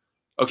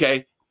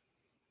 Okay?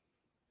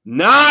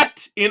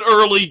 Not in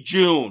early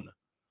June.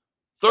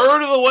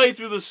 Third of the way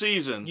through the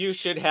season. You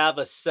should have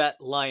a set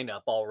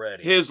lineup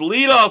already. His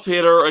leadoff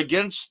hitter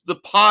against the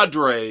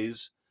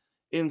Padres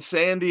in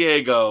San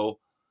Diego,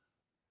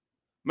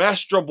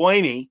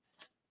 Mastrobuoni,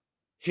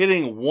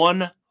 hitting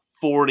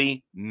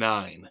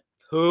 149.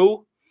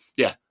 Who?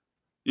 Yeah.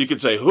 You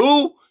could say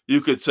who,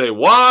 you could say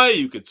why,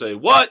 you could say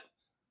what.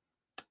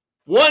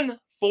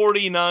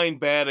 149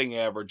 batting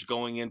average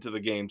going into the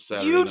game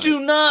Saturday night. You do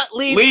not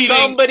lead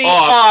somebody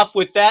off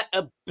with that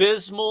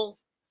abysmal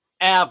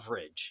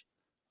average.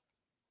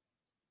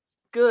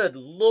 Good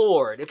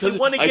Lord. If we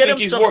want to get him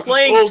some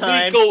playing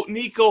time.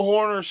 Nico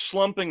Horner's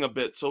slumping a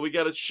bit, so we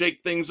got to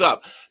shake things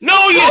up.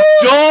 No, you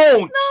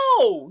don't.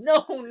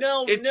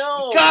 No. It's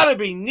got to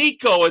be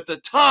Nico at the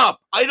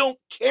top. I don't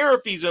care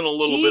if he's in a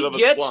little bit of a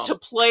slump. He gets to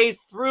play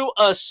through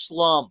a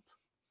slump.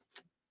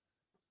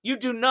 You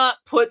do not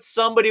put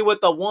somebody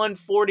with a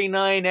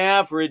 149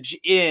 average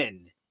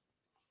in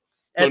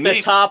at the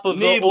top of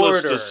the order.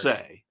 Needless to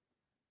say,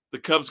 the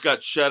Cubs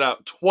got shut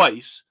out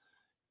twice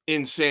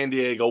in San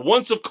Diego.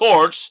 Once, of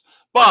course,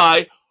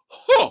 by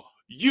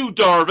Yu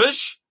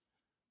Darvish,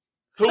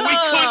 who we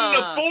couldn't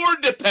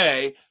afford to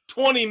pay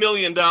 $20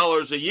 million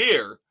a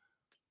year,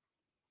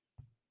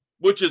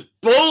 which is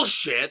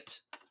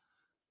bullshit,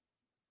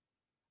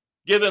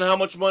 given how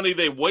much money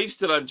they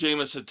wasted on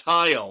Jameson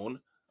Taillon.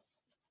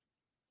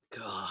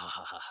 God.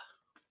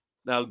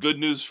 Now, good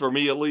news for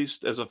me, at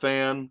least, as a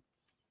fan.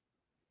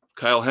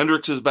 Kyle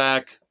Hendricks is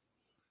back.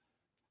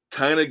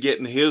 Kind of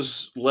getting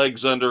his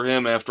legs under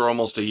him after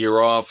almost a year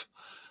off.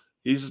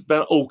 He's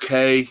been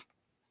okay.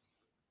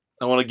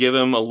 I want to give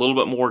him a little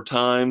bit more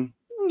time.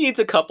 Needs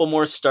a couple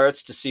more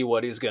starts to see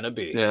what he's going to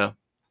be. Yeah,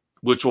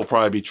 which will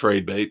probably be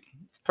trade bait.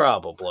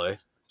 Probably.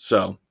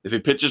 So, if he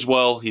pitches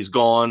well, he's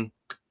gone.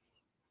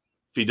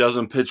 If he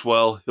doesn't pitch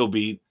well, he'll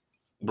be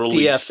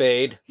released.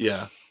 DFA'd.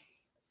 Yeah.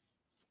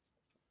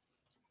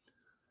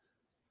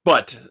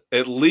 But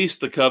at least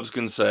the Cubs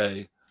can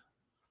say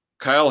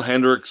Kyle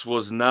Hendricks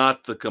was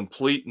not the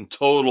complete and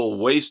total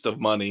waste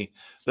of money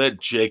that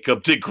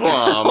Jacob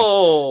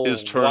deGrom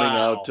is turning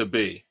out to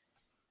be.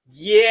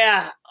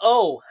 Yeah.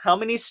 Oh, how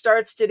many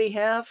starts did he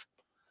have?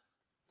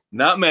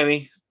 Not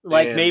many.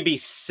 Maybe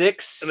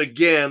 6. And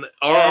again,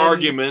 our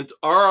argument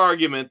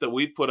that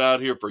we've put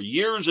out here for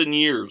years and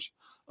years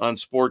on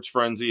Sports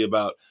Frenzy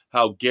about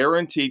how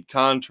guaranteed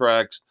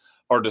contracts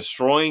are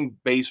destroying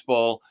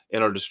baseball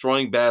and are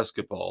destroying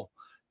basketball.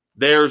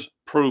 There's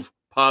proof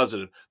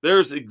positive.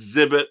 There's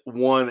Exhibit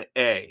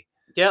 1A.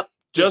 Yep.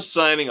 Just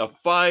signing a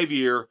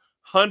 5-year,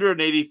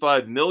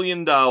 $185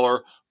 million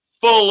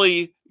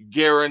fully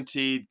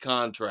guaranteed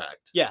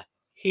contract. Yeah.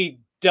 He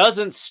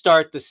doesn't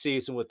start the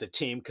season with the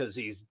team because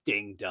he's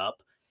dinged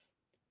up.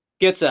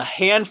 Gets a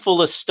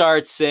handful of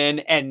starts in,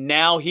 and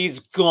now he's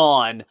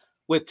gone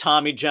with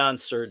Tommy John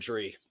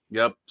surgery.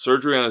 Yep.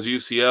 Surgery on his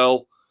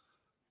UCL.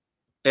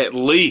 At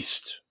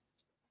least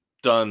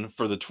done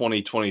for the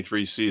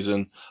 2023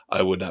 season.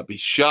 I would not be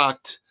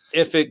shocked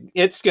if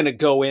it's going to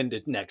go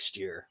into next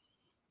year.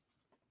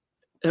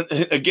 And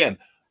again,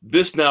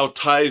 this now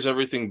ties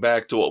everything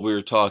back to what we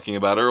were talking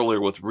about earlier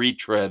with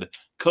retread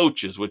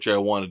coaches, which I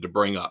wanted to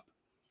bring up.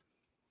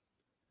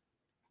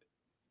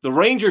 The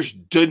Rangers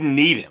didn't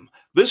need him.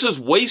 This is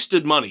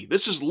wasted money.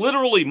 This is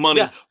literally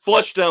money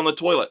flushed down the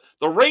toilet.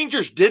 The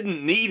Rangers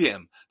didn't need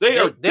him. They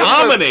are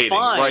dominating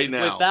right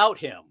now without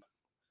him.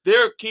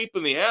 They're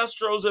keeping the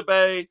Astros at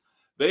bay.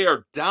 They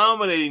are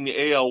dominating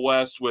the AL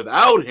West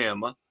without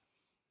him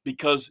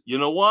because, you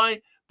know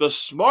why? The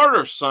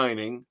smarter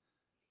signing,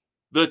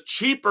 the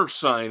cheaper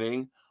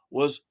signing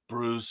was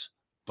Bruce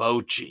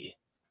Bochy.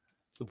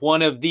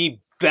 One of the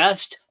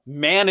best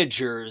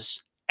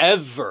managers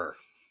ever.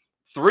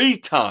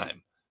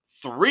 Three-time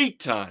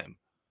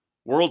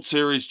World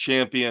Series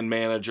champion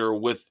manager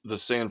with the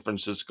San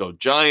Francisco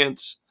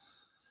Giants.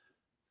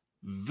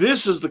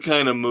 This is the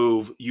kind of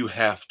move you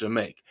have to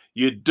make.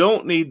 You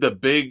don't need the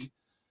big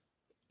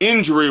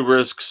injury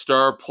risk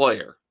star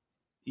player.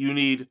 You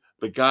need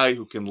the guy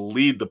who can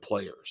lead the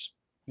players.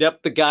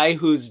 Yep, the guy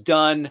who's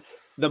done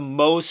the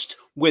most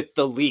with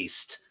the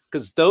least.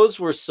 Because those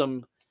were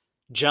some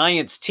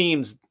Giants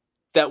teams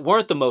that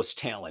weren't the most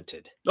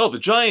talented. No, the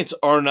Giants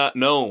are not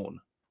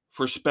known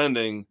for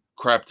spending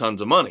crap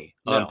tons of money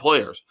on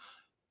players.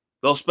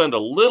 They'll spend a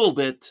little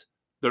bit.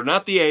 They're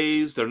not the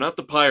A's. They're not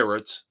the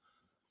Pirates.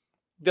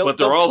 but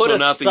they're also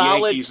not the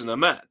Yankees and the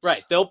Mets.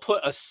 Right. They'll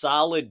put a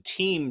solid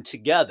team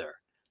together.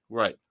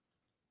 Right.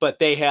 But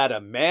they had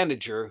a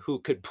manager who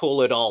could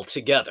pull it all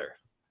together.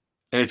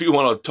 And if you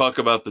want to talk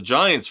about the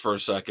Giants for a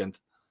second,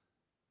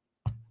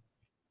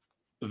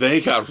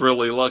 they got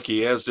really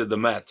lucky, as did the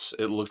Mets,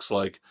 it looks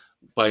like,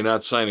 by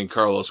not signing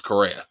Carlos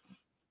Correa.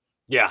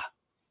 Yeah.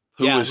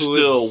 Who is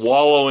still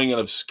wallowing in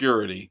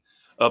obscurity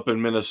up in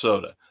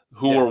Minnesota,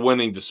 who were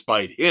winning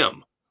despite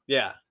him.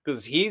 Yeah,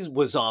 because he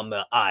was on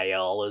the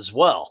IL as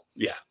well.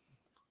 Yeah.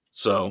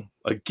 So,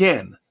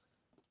 again,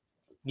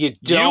 you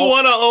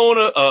want to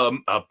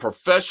own a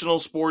professional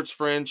sports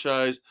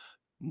franchise,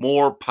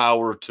 more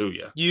power to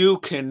you. You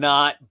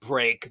cannot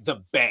break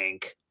the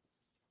bank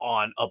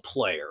on a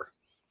player.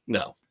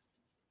 No.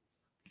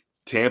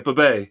 Tampa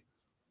Bay,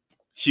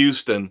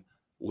 Houston,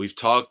 we've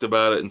talked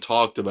about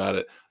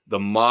it. The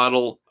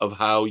model of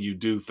how you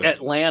do things.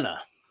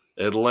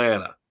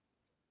 Atlanta.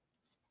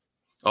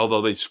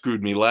 Although they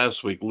screwed me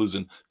last week,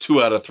 losing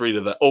 2 out of 3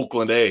 to the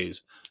Oakland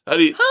A's. How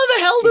the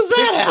hell does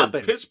that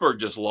happen? Pittsburgh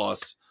just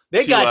lost.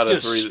 They got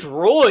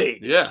destroyed.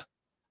 Yeah.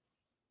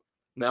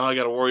 Now I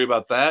got to worry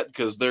about that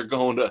because they're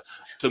going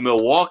to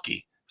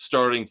Milwaukee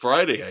starting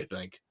Friday, I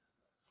think.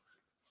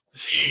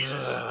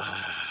 Jesus.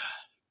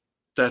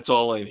 That's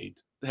all I need.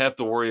 Have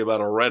to worry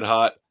about a red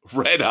hot,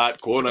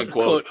 quote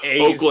unquote,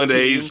 Oakland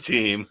A's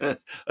team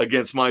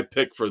against my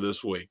pick for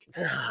this week.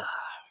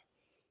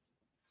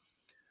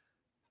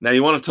 Now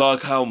you want to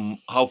talk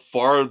how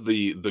far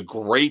the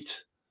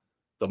great,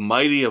 the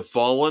mighty have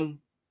fallen?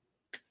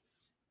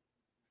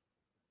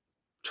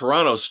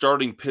 Toronto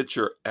starting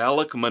pitcher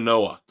Alek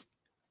Manoah,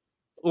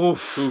 who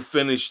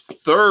finished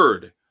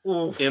 3rd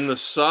in the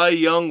Cy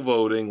Young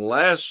voting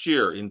last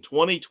year in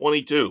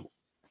 2022.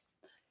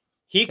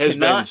 Has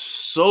been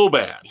so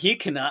bad. He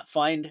cannot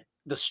find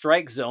the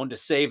strike zone to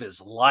save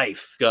his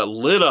life. Got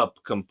lit up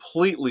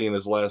completely in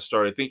his last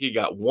start. I think he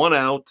got 1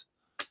 out,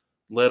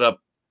 lit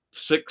up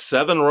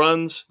 6-7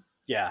 runs.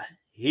 Yeah,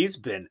 he's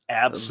been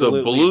absolutely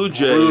The Blue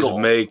Jays brutal.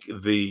 make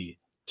the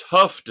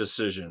tough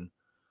decision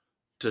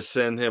to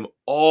send him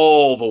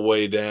all the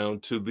way down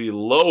to the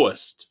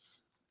lowest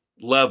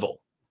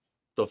level,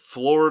 the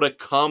Florida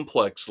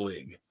Complex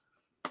League.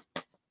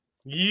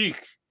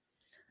 Yeek.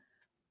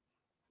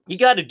 You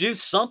got to do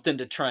something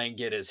to try and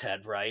get his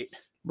head right.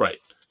 Right,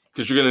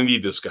 because you're going to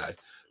need this guy.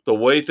 The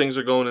way things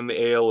are going in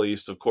the AL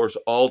East, of course,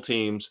 all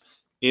teams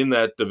in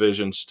that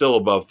division still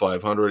above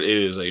 500. It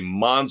is a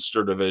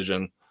monster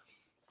division.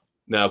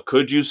 Now,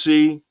 could you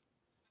see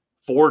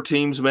 4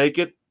 teams make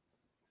it?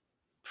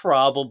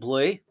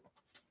 Probably.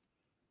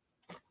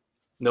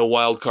 No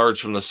wild cards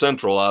from the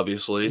Central,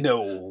 obviously.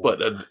 No.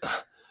 But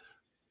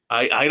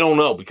I don't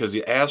know, because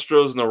the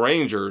Astros and the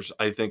Rangers,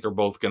 I think, are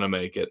both going to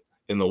make it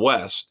in the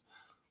West.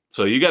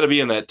 So you got to be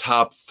in that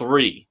top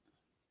 3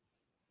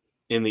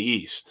 in the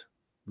East.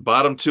 The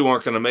bottom 2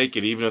 aren't going to make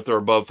it, even if they're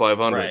above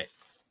 500. Right.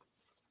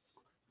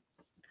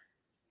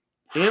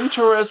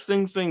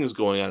 Interesting things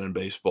going on in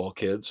baseball,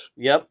 kids.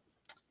 Yep.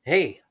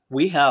 Hey,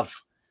 we have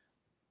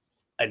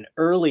an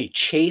early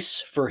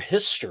chase for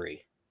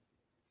history.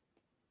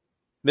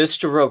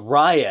 Mr.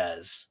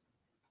 Arias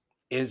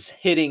is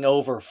hitting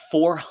over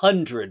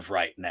 400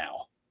 right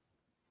now.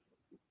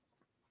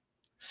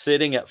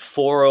 Sitting at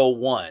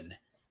 401.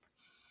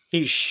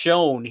 He's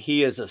shown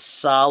he is a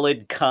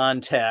solid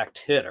contact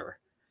hitter.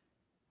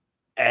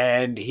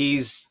 And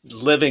he's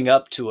living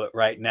up to it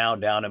right now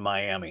down in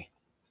Miami.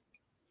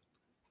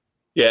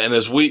 Yeah, and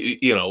as we,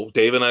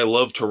 Dave and I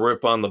love to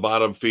rip on the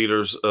bottom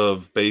feeders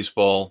of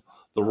baseball,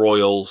 the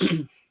Royals,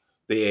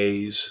 the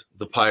A's,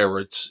 the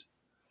Pirates.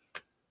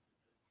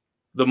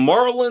 The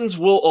Marlins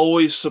will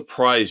always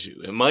surprise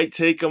you. It might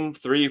take them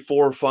 3,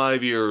 4,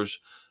 5 years,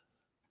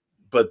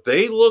 but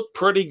they look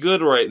pretty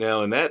good right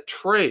now. In that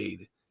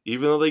trade,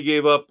 even though they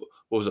gave up,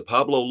 what was it,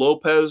 Pablo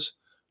Lopez?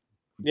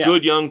 Yeah.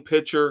 Good young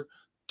pitcher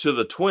to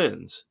the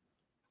Twins.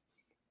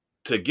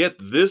 To get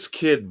this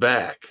kid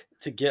back,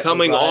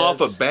 coming off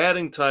a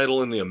batting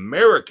title in the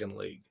American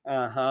League.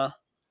 Uh-huh.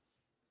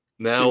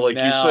 Now, you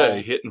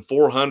say, hitting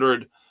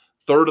 400,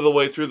 third of the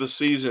way through the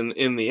season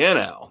in the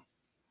NL.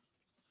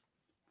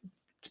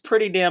 It's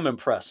pretty damn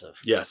impressive.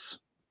 Yes.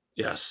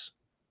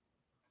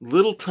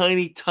 Little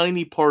tiny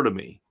part of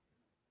me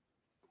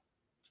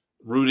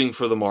rooting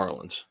for the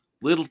Marlins.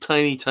 Little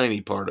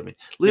tiny part of me.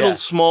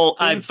 Small,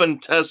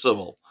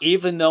 infinitesimal.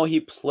 Even though he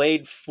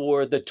played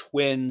for the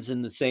Twins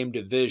in the same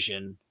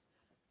division,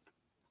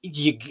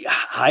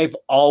 I've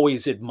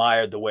always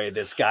admired the way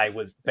this guy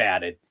was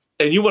batted.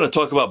 And you want to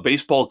talk about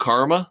baseball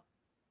karma?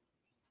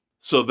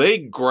 So they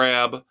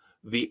grab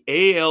the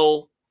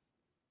AL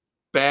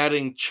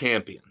batting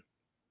champion,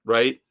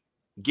 right?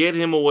 Get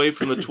him away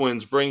from the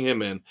Twins, bring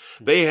him in.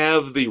 They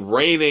have the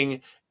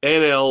reigning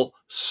NL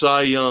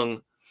Cy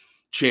Young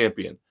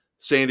champion,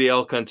 Sandy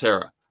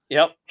Alcantara.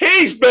 Yep.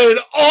 He's been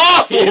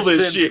awful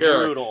this year.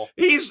 Brutal.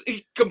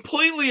 He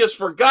completely has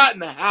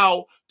forgotten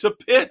how to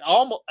pitch.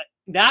 Almost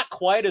not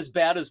quite as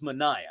bad as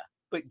Manaea,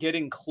 but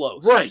getting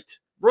close.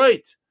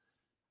 Right.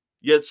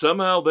 Yet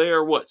somehow they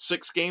are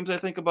 6 games, I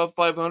think, above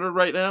 500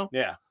 right now?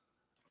 Yeah.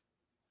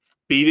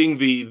 beating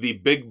the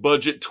big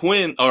budget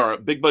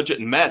big budget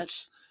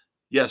Mets.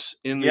 Yes,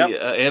 in the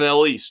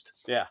NL East.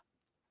 Yeah.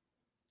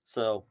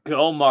 So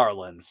go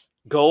Marlins,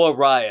 go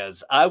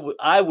Arias.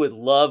 I would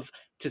love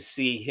to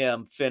see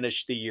him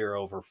finish the year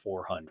over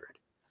 400.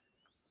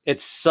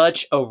 It's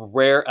such a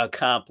rare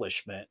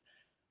accomplishment.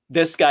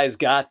 This guy's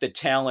got the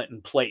talent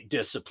and plate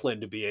discipline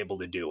to be able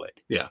to do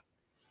it. Yeah.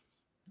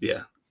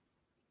 Yeah.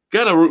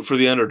 Got to root for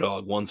the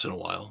underdog once in a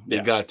while.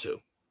 You got to.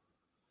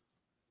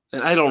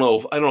 And I don't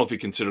know if you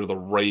consider the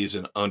Rays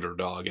an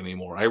underdog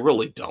anymore. I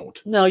really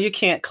don't. No, you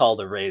can't call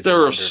the Rays They're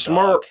an a underdog.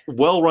 smart,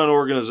 well-run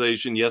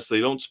organization. Yes, they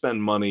don't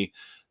spend money,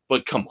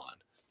 but come on.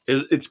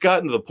 It's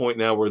gotten to the point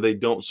now where they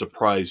don't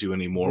surprise you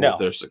anymore with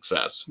their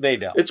success. They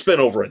don't. It's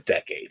been over a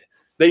decade.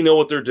 They know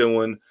what they're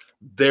doing.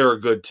 They're a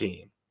good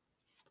team.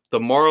 The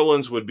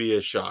Marlins would be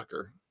a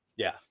shocker.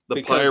 Yeah.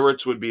 The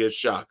Pirates would be a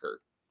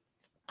shocker.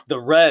 The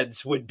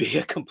Reds would be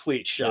a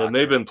complete shocker. And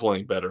they've been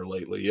playing better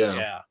lately,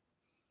 Yeah.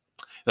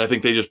 And I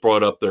think they just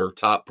brought up their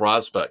top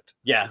prospect.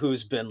 Yeah,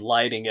 who's been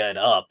lighting it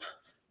up.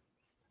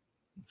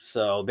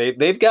 So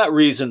they've got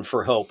reason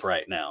for hope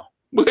right now.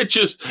 Which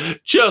is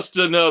just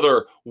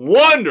another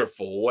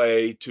wonderful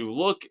way to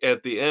look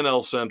at the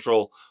NL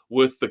Central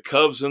with the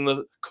Cubs and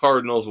the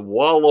Cardinals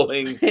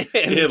wallowing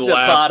in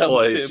last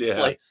place.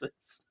 Places.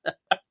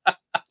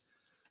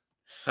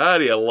 How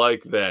do you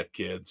like that,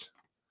 kids?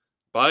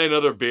 Buy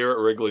another beer at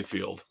Wrigley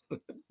Field.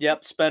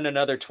 Yep, spend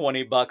another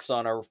 $20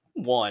 on a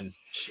one.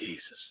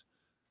 Jesus.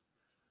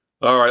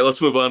 All right, let's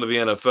move on to the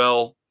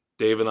NFL.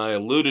 Dave and I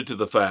alluded to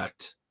the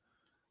fact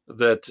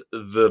that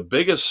the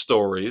biggest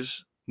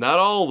stories, not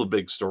all the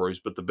big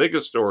stories, but the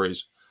biggest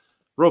stories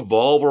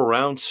revolve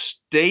around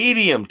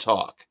stadium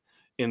talk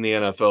in the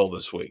NFL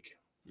this week.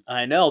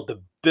 I know.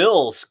 The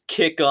Bills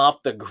kick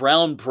off the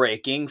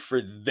groundbreaking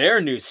for their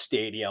new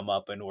stadium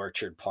up in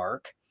Orchard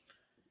Park.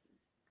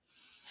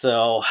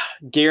 So,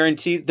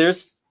 guaranteed,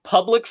 there's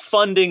public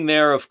funding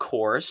there, of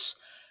course.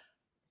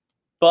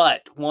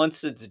 But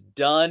once it's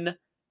done,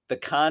 the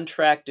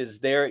contract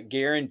is there. It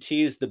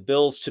guarantees the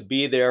Bills to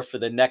be there for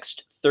the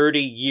next 30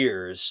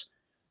 years.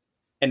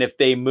 And if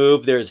they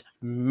move, there's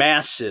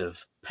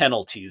massive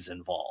penalties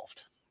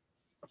involved.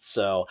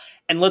 So,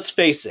 and let's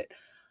face it,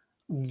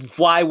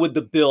 why would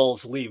the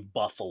Bills leave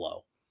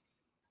Buffalo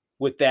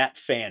with that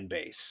fan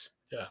base?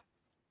 Yeah.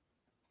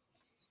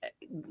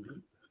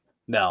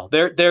 No,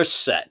 they're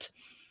set.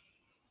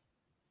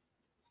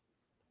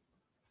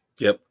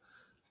 Yep.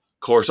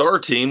 Of course, our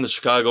team, the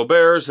Chicago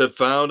Bears, have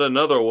found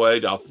another way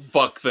to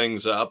fuck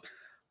things up.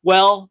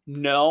 Well,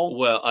 no.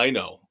 Well, I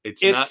know.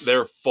 It's not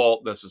their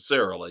fault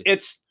necessarily.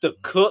 It's the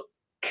Cook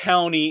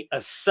County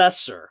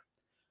assessor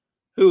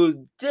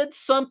who did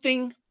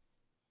something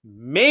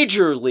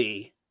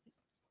majorly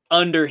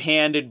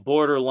underhanded,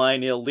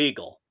 borderline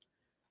illegal.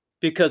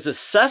 Because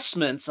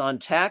assessments on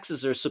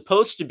taxes are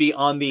supposed to be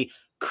on the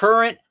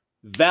current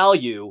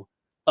value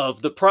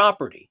of the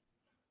property.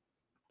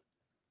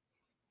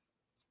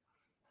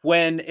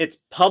 When it's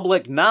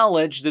public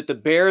knowledge that the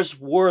Bears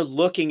were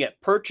looking at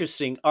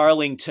purchasing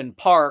Arlington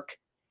Park,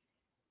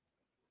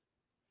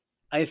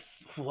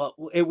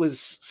 it was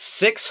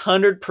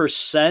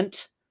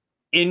 600%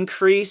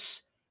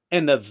 increase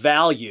in the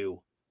value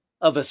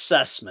of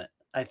assessment.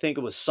 I think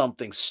it was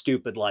something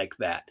stupid like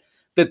that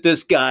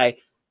this guy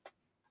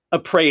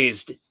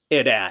appraised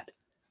it at.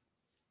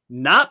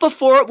 Not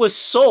before it was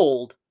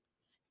sold.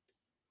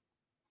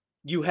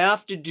 You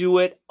have to do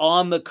it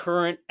on the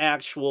current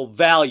actual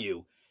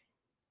value.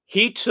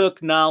 He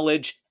took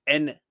knowledge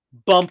and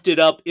bumped it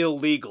up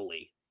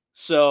illegally.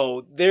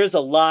 So there's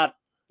a lot.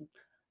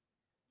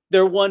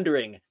 They're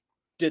wondering,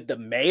 did the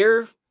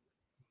mayor,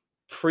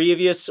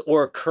 previous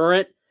or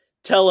current,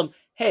 tell him,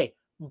 hey,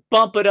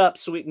 bump it up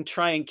so we can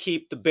try and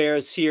keep the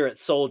Bears here at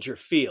Soldier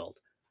Field?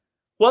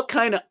 What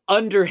kind of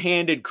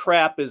underhanded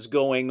crap is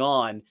going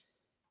on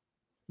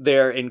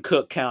there in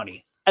Cook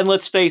County? And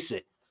let's face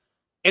it,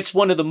 it's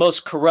one of the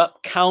most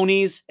corrupt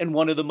counties and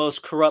one of the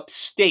most corrupt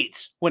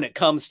states when it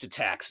comes to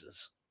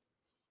taxes.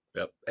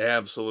 Yep,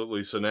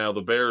 absolutely. So now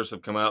the Bears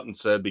have come out and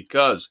said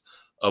because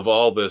of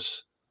all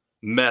this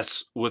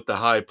mess with the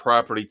high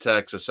property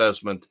tax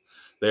assessment,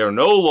 they are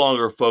no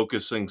longer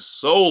focusing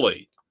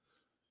solely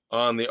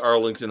on the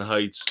Arlington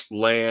Heights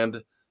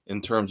land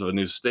in terms of a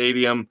new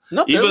stadium,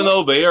 even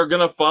though they are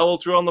going to follow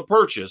through on the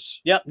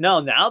purchase. Yep, no,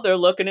 now they're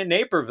looking at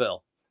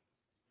Naperville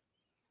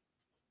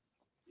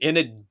in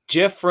a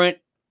different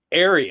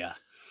area.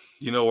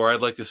 You know where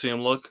I'd like to see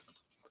them look?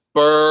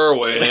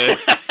 Berwick.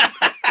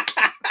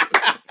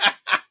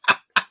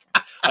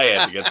 I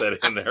had to get that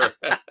in there.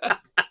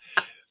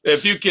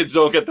 If you kids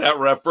don't get that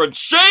reference,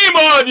 shame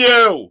on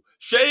you!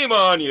 Shame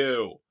on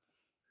you!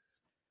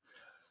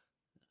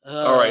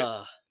 All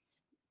right.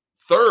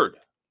 Third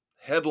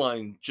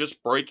headline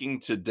just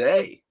breaking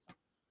today.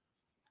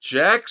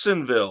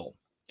 Jacksonville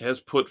has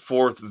put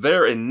forth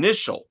their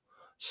initial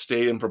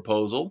stadium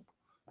proposal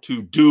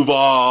to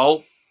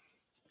Duval.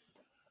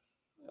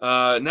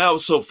 Now,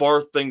 so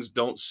far, things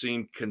don't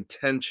seem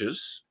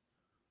contentious,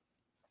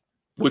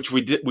 which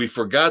we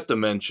forgot to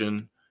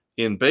mention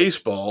in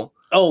baseball.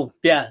 Oh,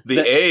 yeah. The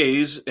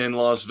A's in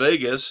Las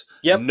Vegas,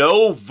 Yep.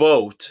 no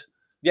vote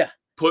Yeah.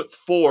 put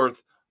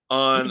forth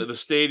on the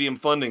stadium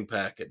funding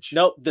package.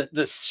 No,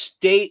 the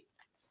state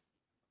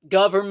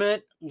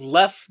government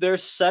left their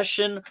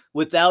session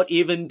without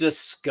even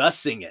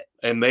discussing it.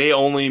 And they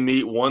only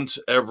meet once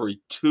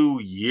every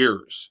 2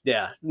 years.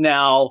 Yeah.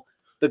 Now,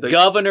 the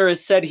governor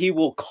has said he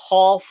will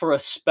call for a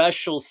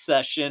special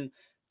session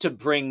to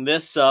bring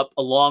this up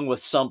along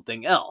with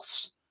something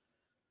else.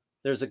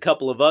 There's a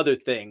couple of other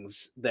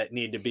things that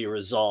need to be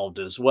resolved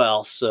as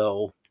well,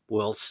 so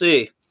we'll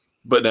see.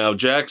 But now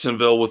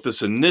Jacksonville, with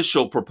this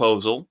initial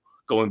proposal,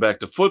 going back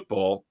to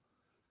football,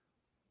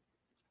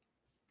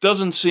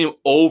 doesn't seem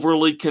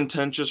overly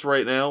contentious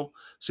right now.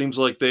 Seems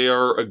like they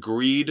are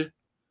agreed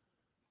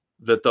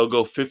that they'll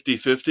go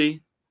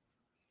 50-50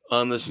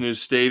 on this new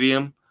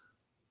stadium,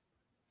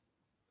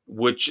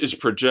 which is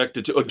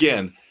projected to,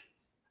 again,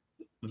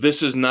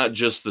 this is not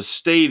just the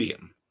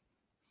stadium.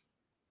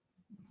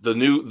 The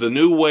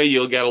new way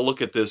you got to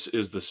look at this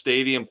is the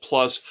stadium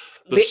plus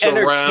the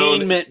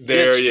entertainment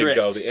there district. You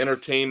go, the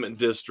entertainment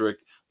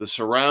district, the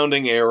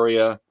surrounding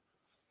area.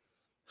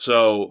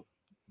 So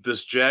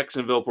this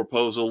Jacksonville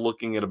proposal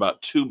looking at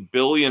about $2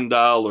 billion,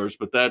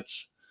 but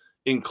that's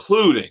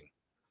including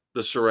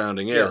the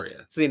surrounding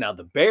area. See, now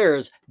the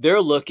Bears, they're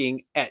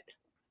looking at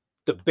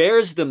the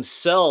Bears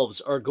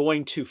themselves are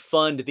going to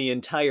fund the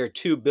entire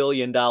 $2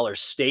 billion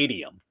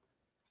stadium.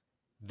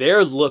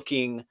 They're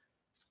looking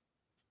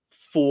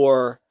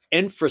for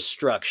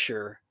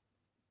infrastructure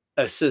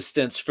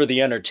assistance for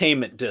the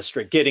entertainment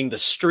district, getting the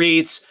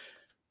streets,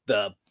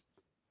 the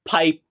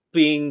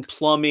piping,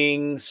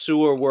 plumbing,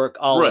 sewer work,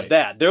 all of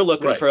that. They're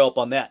looking for help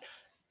on that.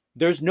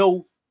 There's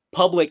no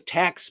public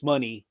tax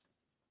money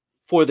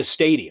for the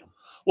stadium.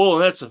 Well,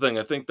 and that's the thing.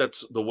 I think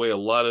that's the way a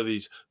lot of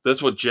these,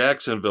 that's what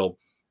Jacksonville,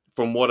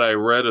 from what I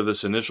read of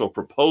this initial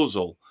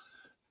proposal,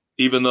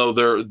 even though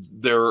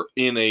they're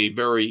in a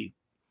very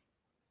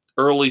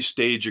early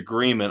stage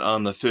agreement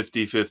on the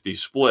 50-50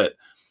 split,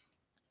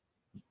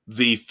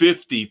 the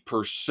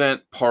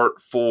 50%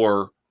 part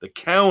for the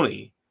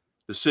county,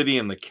 the city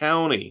and the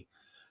county,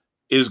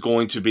 is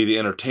going to be the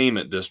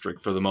entertainment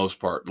district for the most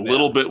part. A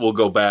little bit will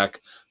go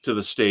back to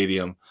the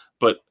stadium,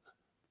 but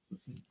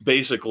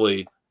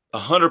basically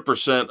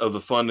 100% of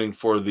the funding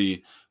for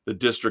the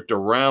district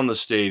around the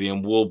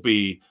stadium will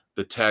be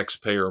the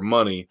taxpayer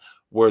money,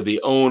 where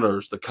the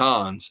owners, the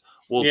cons,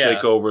 will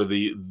take over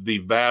the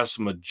vast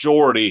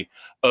majority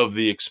of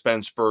the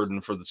expense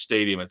burden for the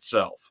stadium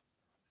itself.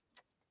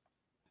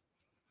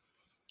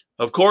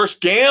 Of course,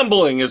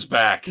 gambling is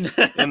back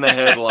in the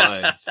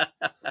headlines.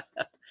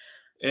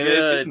 And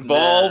it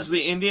involves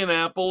the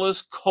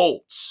Indianapolis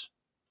Colts.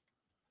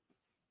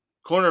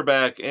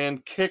 Cornerback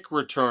and kick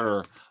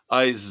returner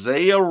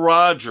Isaiah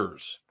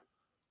Rodgers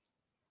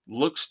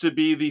looks to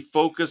be the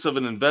focus of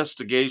an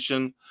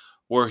investigation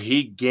where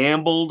he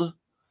gambled,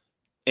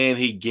 and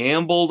he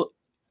gambled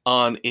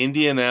on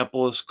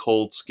Indianapolis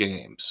Colts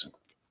games.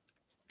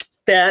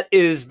 That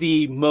is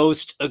the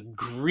most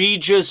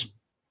egregious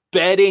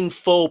betting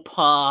faux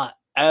pas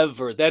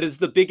ever. That is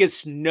the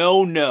biggest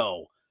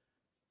no-no.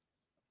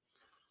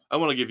 I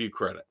want to give you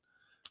credit.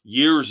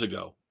 Years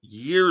ago,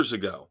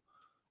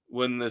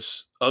 when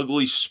this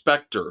ugly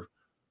specter,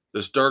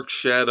 this dark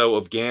shadow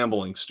of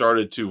gambling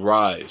started to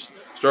rise,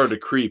 started to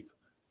creep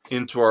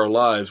into our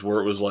lives, where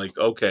it was like,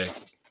 okay,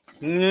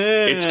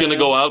 it's going to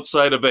go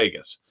outside of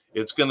Vegas.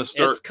 It's going to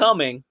start. It's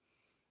coming.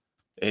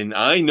 And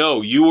I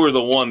know you were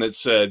the one that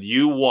said,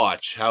 you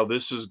watch how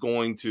this is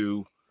going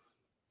to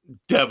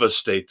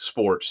devastate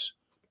sports,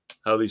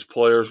 how these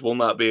players will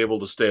not be able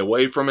to stay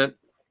away from it.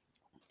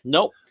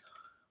 Nope.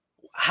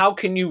 How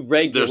can you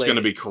regulate? There's going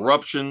to be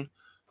corruption.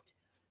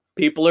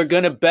 People are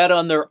going to bet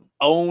on their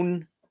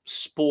own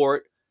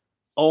sport,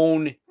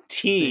 own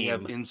team. They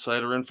have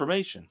insider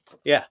information.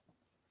 Yeah.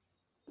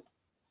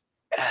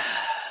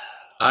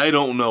 I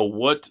don't know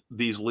what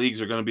these leagues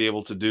are going to be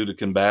able to do to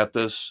combat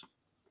this.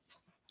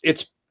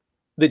 It's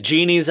the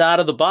genie's out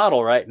of the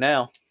bottle right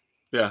now.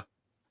 Yeah.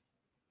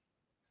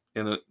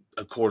 And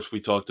of course,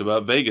 we talked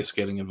about Vegas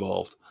getting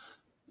involved.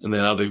 And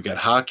then now they've got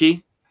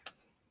hockey.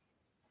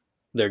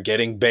 They're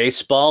getting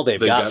baseball. They've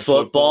got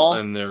football.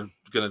 And they're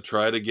going to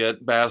try to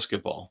get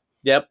basketball.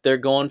 Yep. They're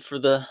going for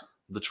the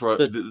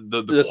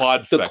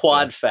quad factor. The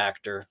quad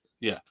factor.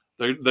 Yeah.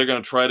 They're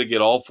going to try to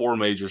get all four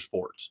major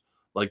sports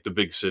like the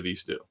big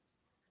cities do.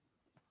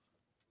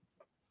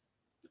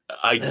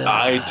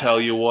 I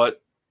tell you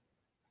what,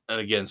 and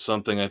again,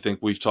 something I think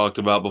we've talked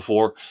about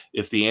before,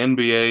 if the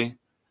NBA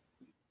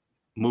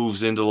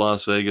moves into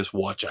Las Vegas,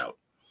 watch out.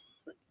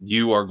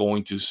 You are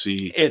going to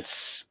see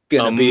it's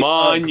going to be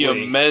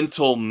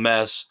monumental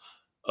mess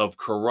of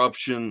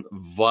corruption,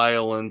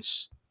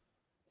 violence,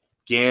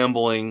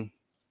 gambling.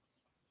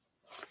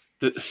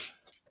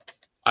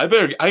 I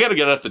got to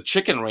get at the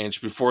chicken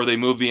ranch before they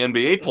move the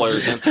NBA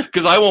players in,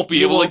 because I won't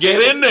be able to get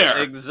in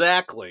there.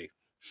 Exactly.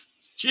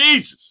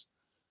 Jesus.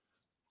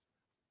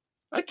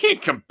 I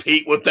can't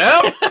compete with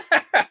them.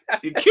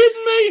 You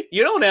kidding me?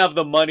 You don't have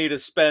the money to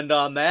spend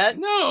on that.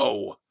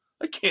 No.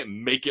 I can't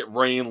make it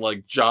rain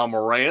like John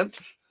Morant.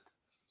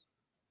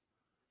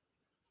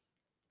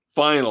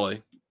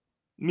 Finally,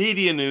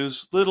 media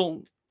news,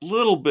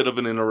 little bit of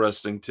an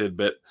interesting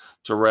tidbit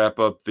to wrap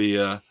up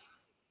the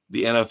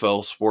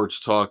NFL sports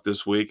talk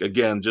this week.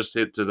 Again, just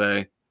hit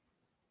today.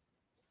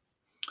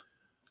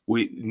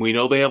 We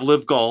know they have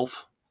Live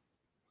Golf.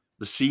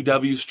 The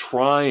CW's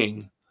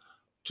trying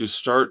to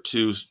start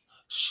to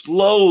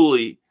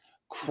slowly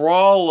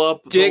crawl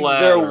up Dig the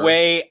ladder. their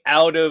way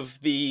out of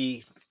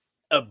the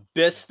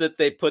abyss that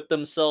they put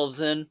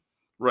themselves in.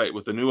 Right,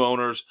 with the new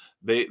owners.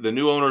 The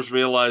new owners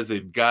realize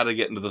they've got to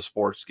get into the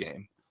sports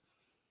game.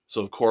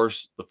 So, of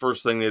course, the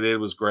first thing they did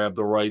was grab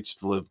the rights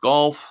to Live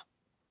Golf.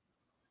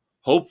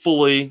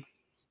 Hopefully,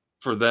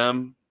 for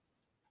them,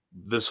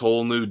 this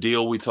whole new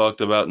deal we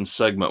talked about in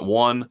segment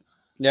 1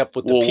 with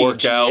will the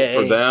work out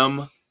for PGA.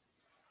 them.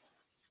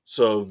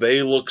 So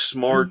they look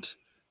smart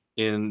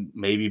in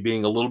maybe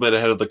being a little bit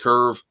ahead of the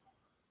curve.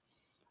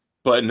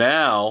 But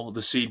now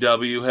the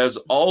CW has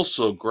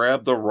also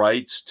grabbed the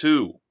rights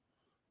to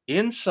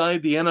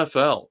Inside the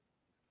NFL.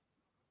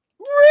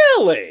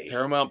 Really?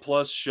 Paramount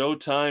Plus,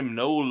 Showtime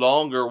no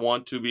longer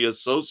want to be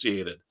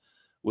associated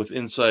with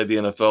Inside the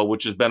NFL,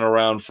 which has been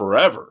around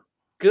forever.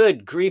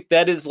 Good grief.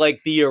 That is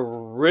like the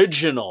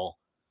original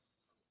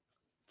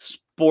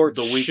sports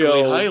The show.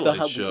 weekly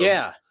highlight show.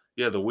 Yeah.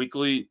 Yeah, the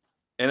weekly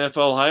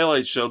NFL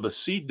highlight show. The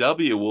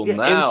CW will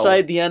now.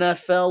 Inside the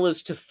NFL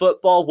is to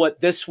football what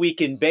This Week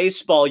in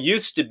Baseball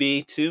used to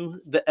be to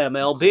the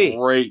MLB.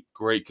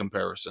 Great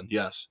comparison.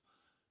 Yes.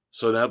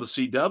 So now the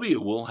CW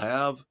will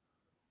have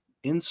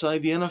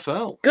Inside the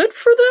NFL. Good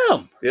for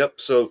them.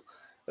 Yep. So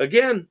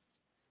again,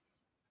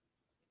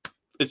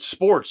 it's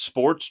sports.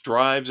 Sports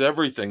drives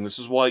everything. This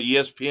is why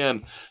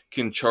ESPN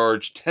can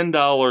charge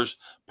 $10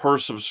 per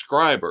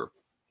subscriber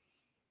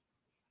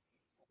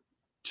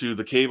to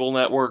the cable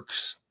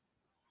networks.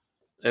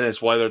 And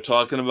it's why they're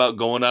talking about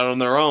going out on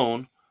their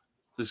own.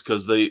 Just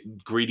because they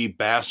greedy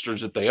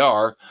bastards that they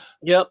are.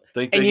 Yep.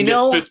 Think they can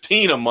get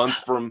 15 a month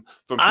from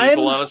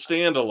people on a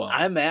standalone.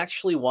 I'm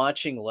actually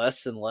watching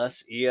less and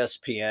less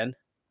ESPN.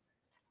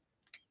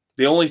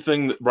 The only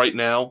thing that right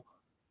now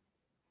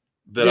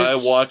that I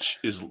watch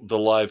is the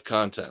live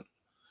content.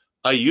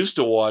 I used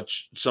to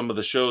watch some of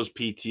the shows,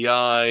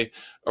 PTI,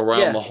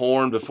 Around the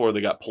Horn, before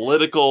they got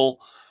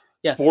political.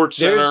 Yeah. Sports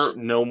Center,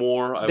 no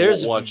more. I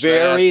won't watch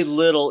very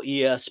little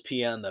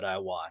ESPN that I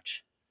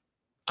watch.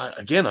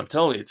 Again, I'm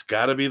telling you, it's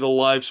got to be the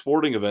live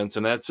sporting events,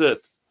 and that's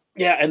it.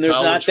 Yeah, and there's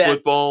college not that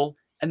football,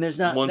 and there's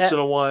not once in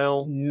a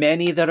while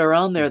many that are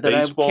on there that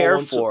I care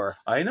for.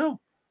 I know.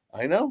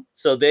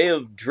 So they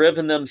have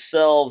driven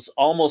themselves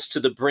almost to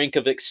the brink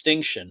of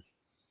extinction.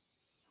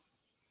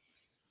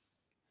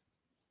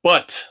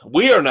 But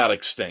we are not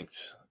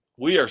extinct.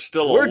 We are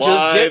still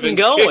alive and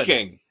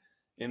kicking,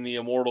 in the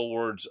immortal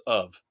words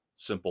of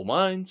Simple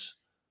Minds.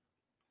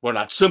 We're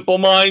not Simple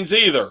Minds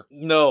either.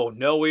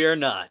 No, we are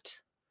not.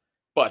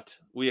 But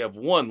we have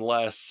one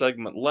last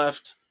segment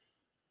left.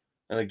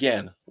 And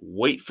again,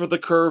 wait for the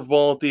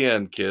curveball at the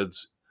end,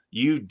 kids.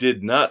 You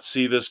did not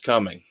see this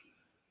coming.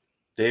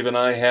 Dave and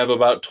I have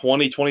about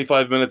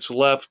 20-25 minutes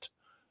left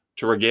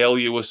to regale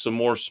you with some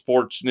more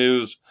sports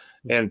news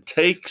and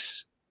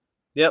takes.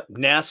 Yep,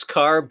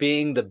 NASCAR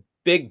being the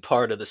big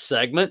part of the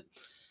segment.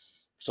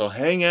 So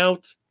hang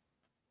out.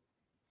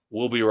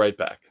 We'll be right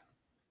back.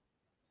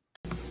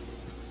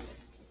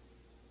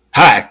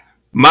 Hi,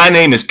 my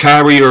name is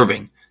Kyrie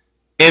Irving,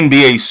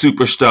 NBA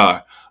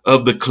superstar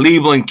of the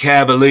Cleveland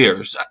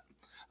Cavaliers.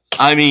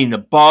 I mean the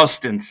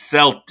Boston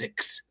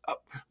Celtics.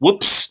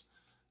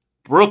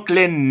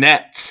 Brooklyn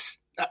Nets.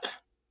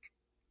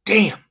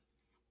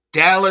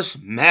 Dallas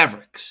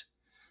Mavericks.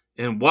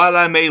 And while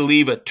I may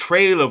leave a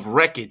trail of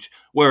wreckage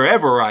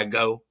wherever I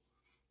go,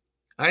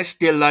 I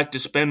still like to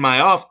spend my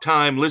off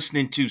time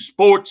listening to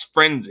Sports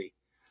Frenzy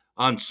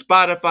on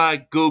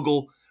Spotify,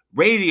 Google,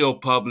 Radio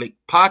Public,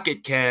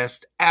 Pocket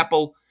Cast,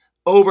 Apple,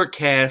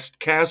 Overcast,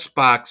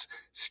 Castbox,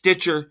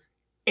 Stitcher,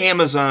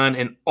 Amazon,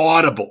 and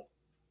Audible.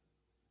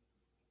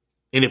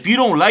 And if you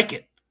don't like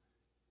it,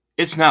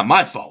 it's not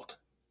my fault.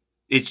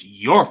 It's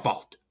your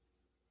fault.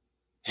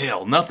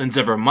 Hell, nothing's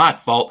ever my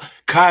fault.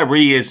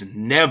 Kyrie is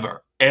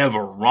never,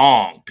 ever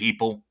wrong,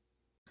 people.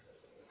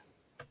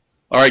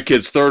 All right,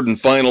 kids, third and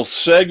final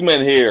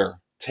segment here.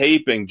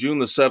 Taping June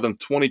the 7th,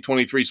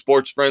 2023,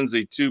 Sports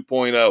Frenzy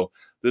 2.0.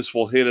 This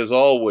will hit, as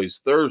always,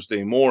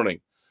 Thursday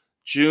morning,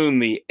 June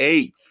the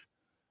 8th.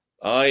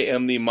 I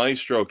am the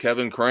maestro,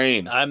 Kevin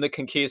Crane. I'm the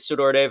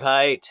conquistador, Dave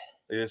Height.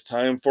 It is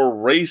time for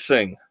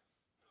racing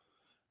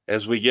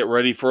as we get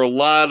ready for a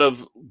lot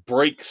of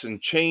breaks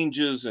and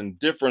changes and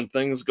different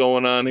things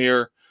going on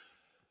here.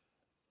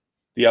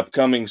 The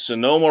upcoming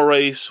Sonoma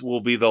race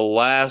will be the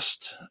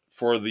last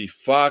for the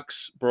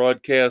Fox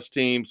broadcast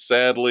team,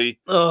 sadly.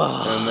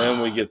 And then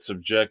we get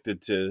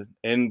subjected to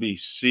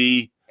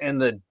NBC.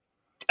 And the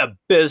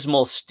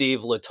abysmal Steve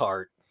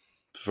Letarte.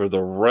 For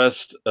the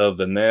rest of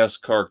the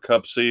NASCAR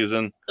Cup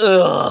season.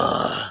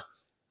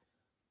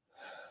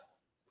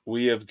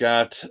 We have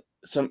got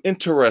some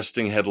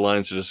interesting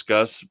headlines to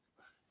discuss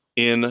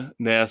in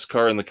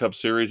NASCAR in the Cup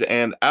Series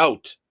and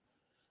out.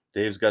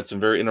 Dave's got some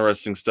very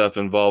interesting stuff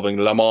involving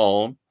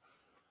LeMans.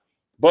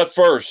 But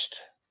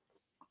first,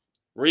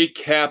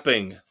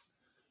 recapping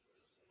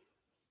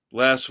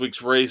last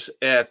week's race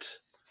at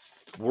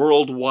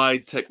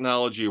Worldwide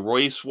Technology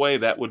Raceway.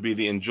 That would be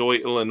the Enjoy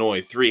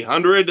Illinois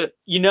 300.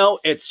 You know,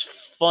 it's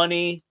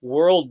funny.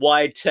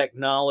 Worldwide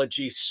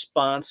Technology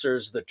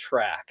sponsors the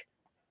track,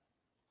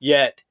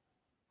 yet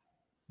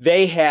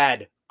they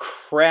had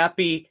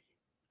crappy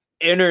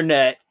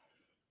internet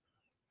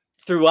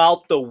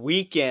throughout the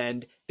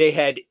weekend. They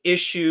had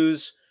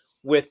issues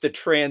with the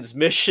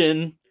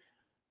transmission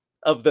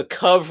of the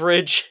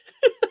coverage.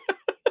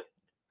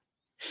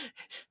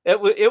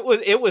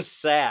 It was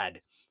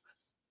sad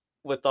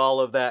with all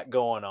of that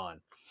going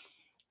on.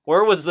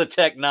 Where was the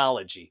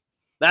technology?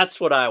 That's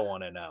what I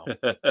want to know.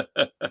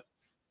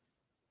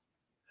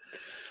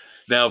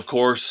 Now, of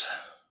course,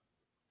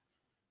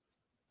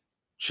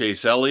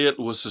 Chase Elliott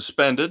was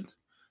suspended,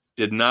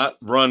 did not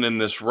run in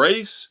this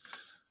race,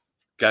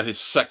 got his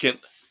second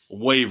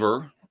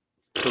waiver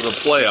for the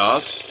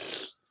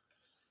playoffs.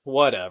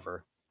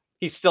 Whatever.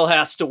 He still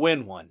has to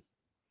win one.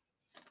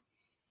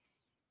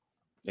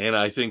 And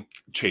I think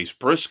Chase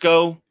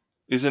Briscoe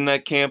is in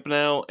that camp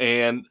now.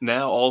 And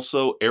now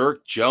also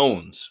Eric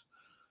Jones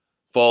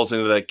falls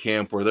into that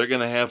camp where they're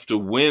going to have to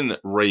win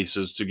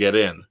races to get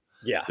in.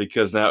 Yeah.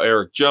 Because now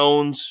Eric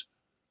Jones,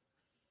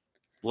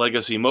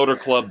 Legacy Motor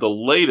Club, the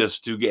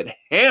latest to get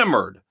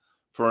hammered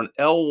for an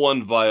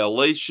L1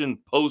 violation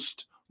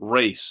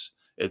post-race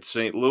at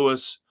St.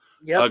 Louis.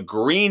 Yep. A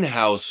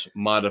greenhouse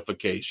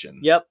modification.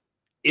 Yep.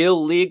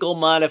 Illegal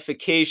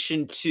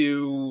modification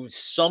to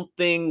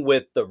something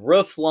with the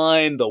roof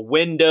line, the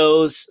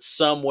windows,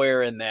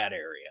 somewhere in that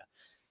area.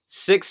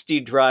 60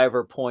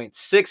 driver points,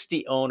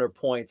 60 owner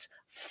points,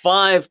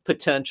 5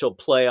 potential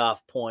playoff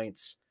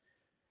points.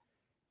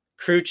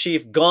 Crew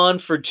chief gone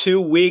for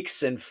 2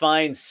 weeks and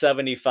fined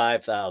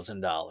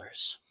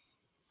 $75,000.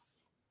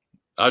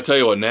 I'll tell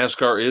you what,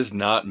 NASCAR is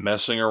not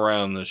messing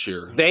around this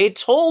year. They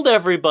told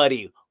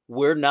everybody,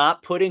 we're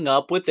not putting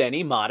up with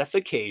any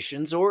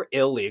modifications or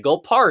illegal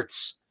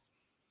parts.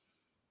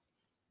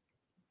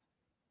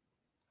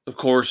 Of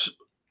course,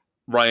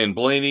 Ryan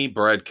Blaney,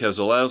 Brad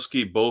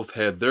Keselowski both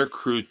had their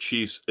crew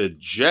chiefs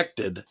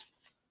ejected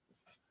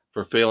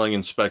for failing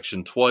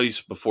inspection twice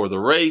before the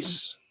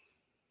race.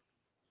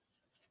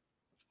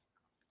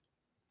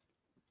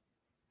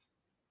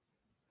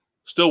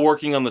 Still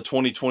working on the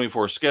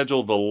 2024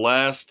 schedule, the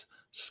last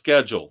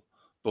schedule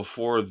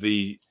before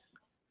the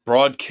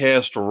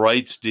broadcast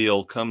rights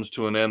deal comes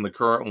to an end, the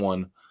current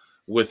one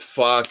with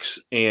Fox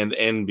and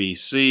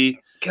NBC.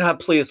 God,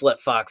 please let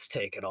Fox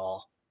take it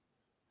all.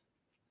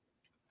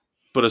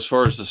 But as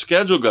far as the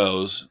schedule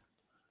goes,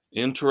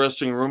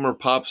 interesting rumor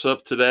pops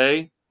up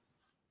today.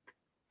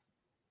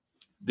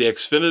 The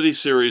Xfinity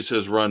Series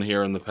has run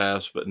here in the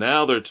past, but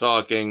now they're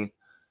talking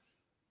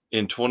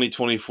in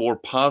 2024,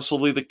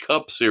 possibly the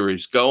Cup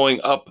Series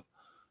going up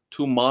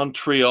to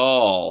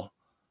Montreal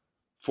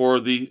for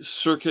the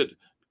Circuit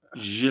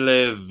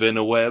Gilles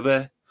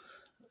Villeneuve.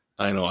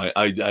 I know,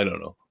 I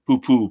don't know.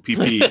 Poo-poo,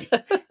 pee-pee.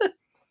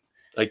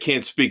 I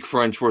can't speak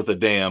French worth a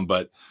damn,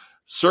 but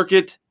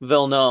Circuit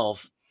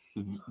Villeneuve.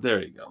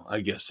 There you go.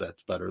 I guess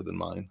that's better than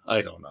mine.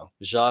 I don't know.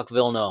 Jacques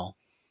Villeneuve.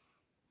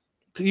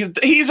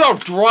 He's a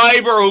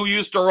driver who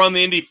used to run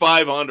the Indy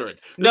 500.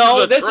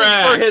 This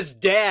is for his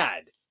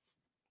dad.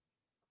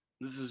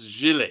 This is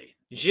Gilles.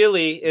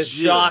 Gilles is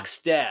Jacques'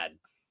 dad.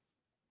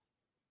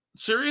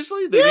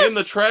 Seriously? They named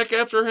the track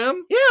after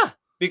him? Yeah,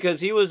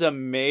 because he was a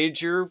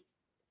major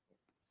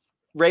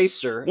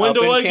racer when up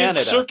do in I Canada.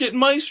 Get Circuit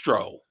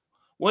Maestro?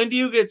 When do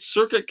you get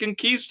Circuit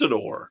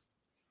Conquistador?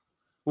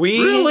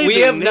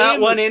 We have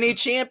not won any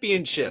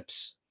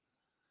championships.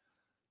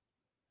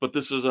 But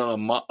this is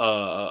on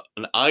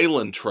an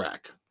island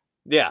track.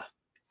 Yeah,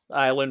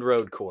 island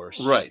road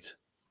course. Right.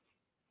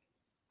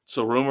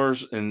 So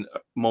rumors and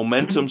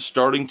momentum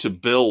starting to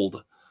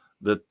build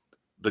that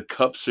the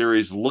Cup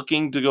Series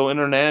looking to go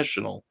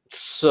international.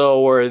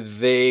 So are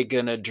they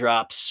going to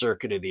drop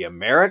Circuit of the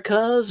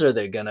Americas? Are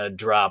they going to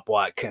drop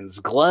Watkins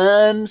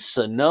Glen,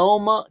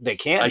 Sonoma? They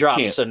can't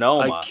drop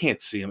Sonoma. I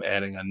can't see them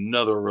adding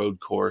another road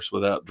course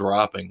without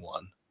dropping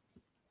one.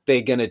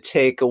 They going to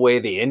take away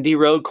the Indy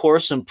road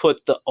course and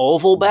put the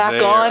oval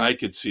back on? I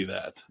could see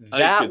that.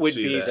 That would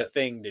be the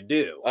thing to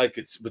do.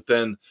 But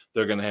then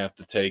they're going to have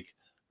to take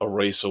a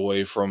race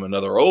away from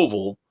another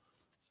oval.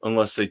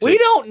 Unless they take,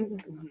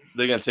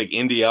 they're going to take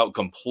Indy out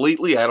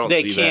completely. I don't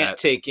see that. They can't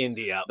take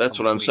Indy out. That's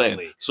completely. what I'm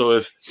saying. So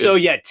if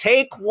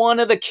take one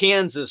of the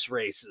Kansas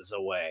races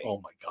away. Oh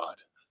my God!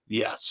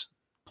 Yes,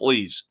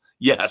 please,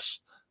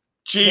 yes.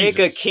 Jesus. Take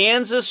a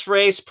Kansas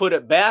race, put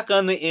it back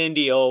on the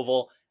Indy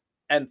oval,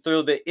 and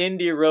throw the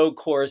Indy road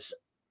course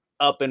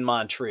up in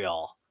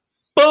Montreal.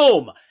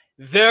 Boom!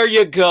 There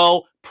you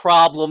go.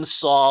 Problem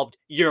solved.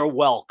 You're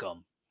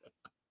welcome.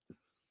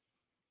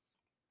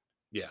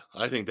 Yeah,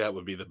 I think that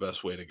would be the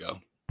best way to go.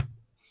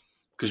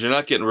 Because you're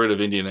not getting rid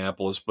of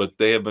Indianapolis, but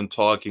they have been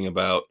talking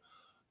about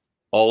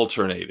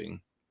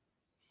alternating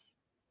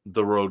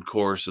the road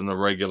course and the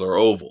regular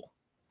oval.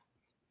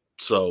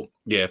 So,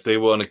 yeah, if they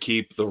want to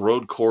keep the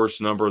road course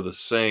number the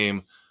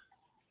same,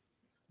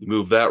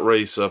 move that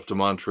race up to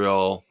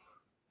Montreal,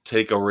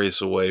 take a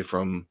race away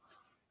from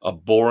a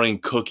boring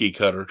cookie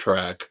cutter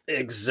track.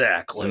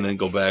 Exactly. And then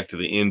go back to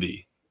the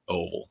Indy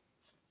Oval.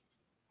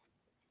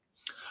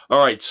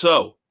 All right,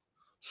 so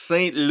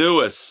St.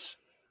 Louis,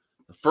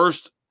 the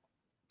first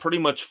pretty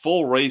much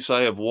full race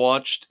I have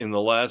watched in the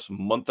last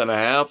month and a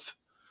half.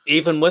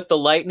 Even with the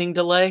lightning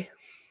delay?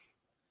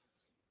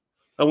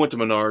 I went to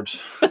Menards.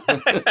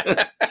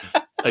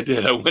 I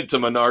did. I went to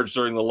Menards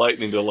during the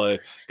lightning delay,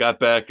 got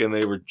back, and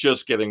they were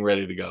just getting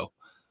ready to go.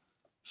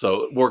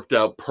 So it worked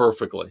out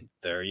perfectly.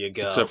 There you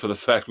go. Except for the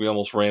fact we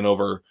almost ran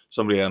over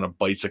somebody on a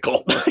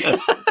bicycle.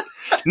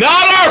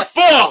 Not our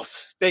fault!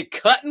 They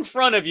cut in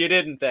front of you,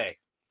 didn't they?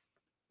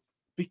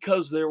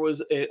 Because there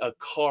was a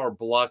car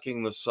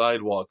blocking the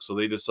sidewalk, so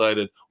they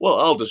decided, well,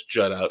 I'll just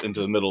jut out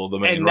into the middle of the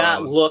main road. And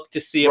not look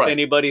to see if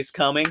anybody's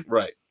coming?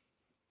 Right.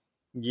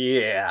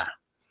 Yeah.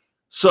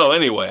 So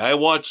anyway, I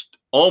watched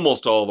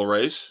almost all the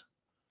race.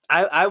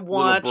 I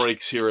watched little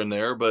breaks here and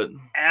there, but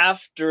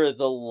after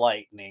the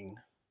lightning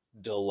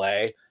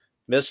delay,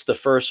 missed the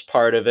first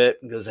part of it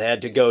because I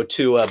had to go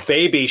to a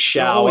baby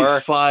shower.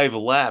 Only 5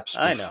 laps.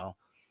 I know.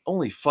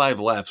 Only 5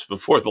 laps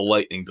before the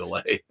lightning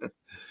delay.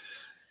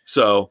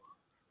 So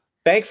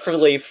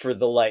thankfully for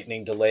the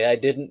lightning delay, I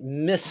didn't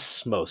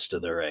miss most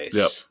of the race.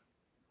 Yep.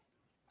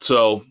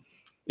 So,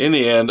 in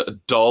the end, a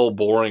dull,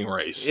 boring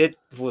race. It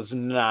was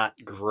not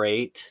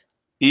great.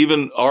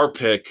 Even our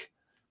pick,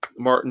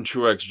 Martin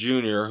Truex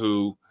Jr.,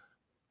 who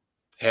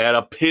had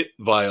a pit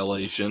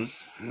violation,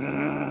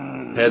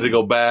 had to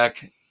go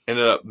back,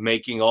 ended up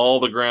making all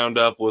the ground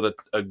up with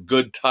a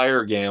good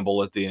tire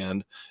gamble at the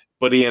end,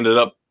 but he ended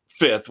up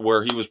 5th,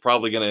 where he was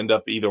probably going to end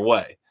up either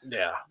way.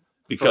 Yeah.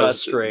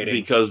 Frustrating.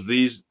 Because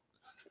these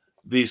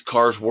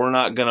cars were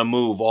not going to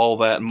move all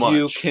that much.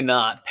 You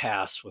cannot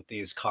pass with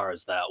these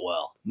cars that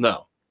well.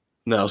 No.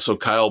 So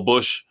Kyle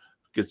Busch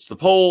gets the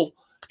pole,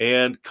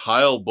 and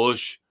Kyle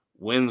Busch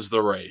wins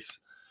the race.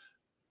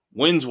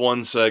 Wins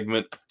one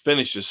segment,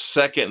 finishes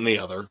second in the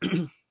other.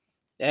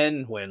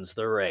 And wins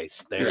the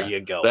race. There you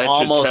go. That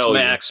almost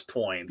max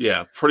points.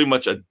 Yeah, pretty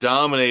much a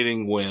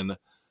dominating win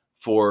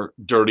for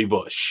Dirty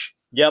Busch.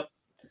 Yep.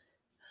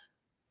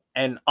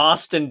 And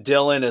Austin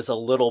Dillon is a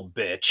little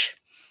bitch.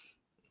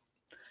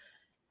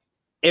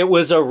 It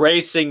was a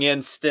racing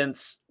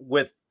instance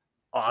with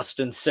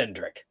Austin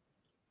Cindric.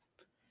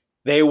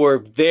 They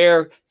were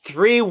there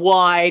 3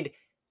 wide.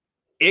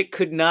 It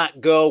could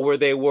not go where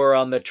they were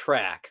on the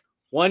track.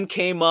 One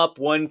came up,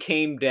 one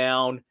came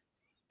down.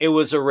 It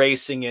was a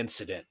racing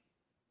incident.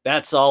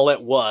 That's all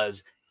it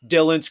was.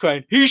 Dillon's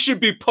crying, he should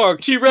be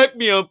parked. He wrecked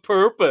me on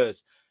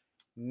purpose.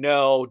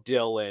 No,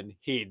 Dillon,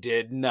 he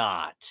did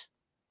not.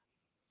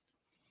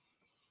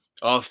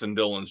 Austin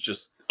Dillon's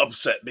just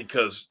upset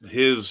because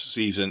his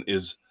season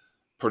is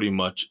pretty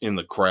much in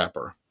the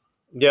crapper.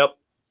 Yep.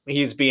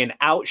 He's being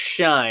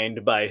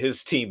outshined by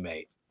his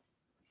teammate.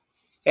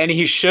 And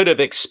he should have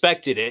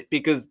expected it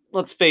because,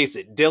 let's face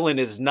it, Dillon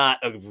is not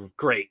a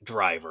great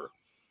driver.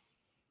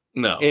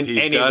 No,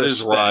 he's got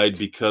his ride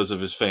because of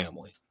his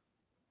family.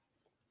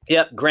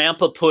 Yep,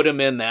 Grandpa put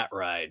him in that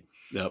ride.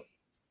 Yep.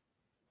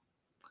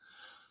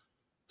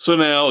 So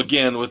now,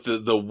 again, with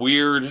the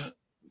weird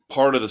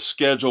part of the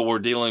schedule, we're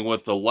dealing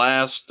with the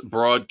last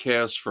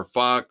broadcast for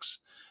Fox,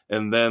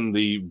 and then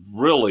the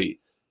really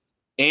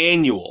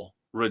annual,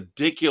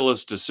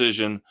 ridiculous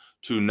decision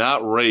to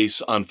not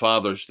race on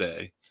Father's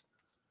Day.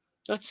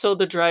 That's so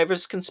the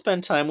drivers can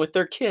spend time with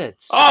their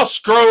kids. Oh,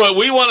 screw it.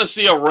 We want to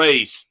see a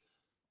race.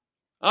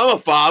 I'm a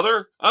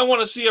father. I want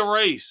to see a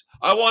race.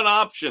 I want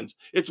options.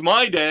 It's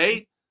my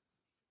day.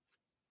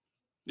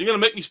 You're going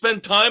to make me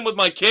spend time with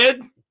my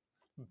kid?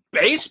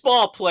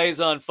 Baseball plays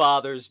on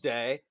Father's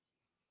Day.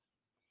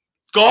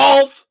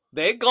 Golf?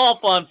 They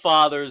golf on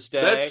Father's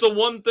Day. That's the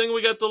one thing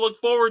we got to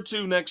look forward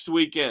to next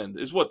weekend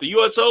is what? The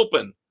U.S.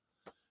 Open.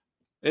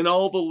 And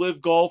all the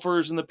live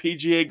golfers and the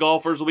PGA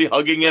golfers will be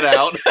hugging it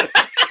out.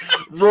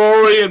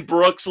 Rory and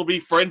Brooks will be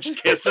French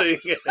kissing.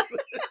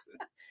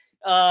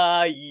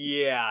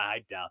 Yeah,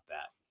 I doubt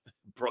that.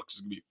 Brooks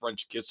is going to be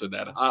French kissing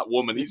that hot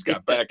woman he's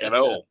got back at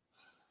home.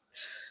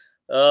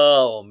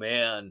 Oh,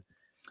 man.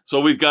 So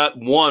we've got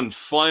one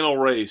final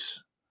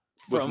race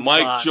with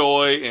Mike Fox.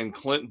 Joy and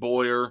Clint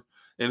Boyer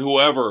and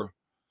whoever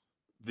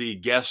the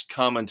guest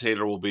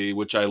commentator will be,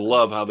 which I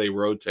love how they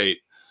rotate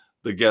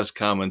the guest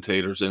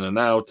commentators in and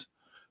out.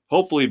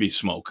 Hopefully be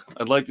Smoke.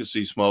 I'd like to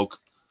see Smoke.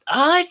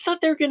 I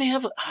thought they were going to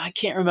have, I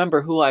can't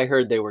remember who I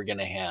heard they were going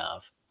to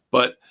have.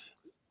 But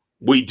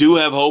we do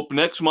have hope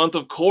next month,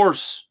 of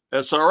course.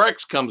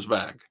 SRX comes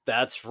back.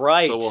 That's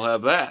right. So we'll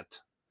have that.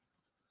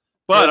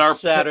 But our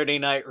Saturday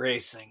night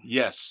racing.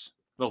 Yes.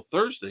 No,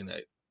 Thursday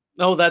night.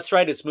 Oh, that's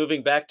right. It's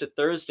moving back to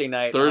Thursday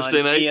night.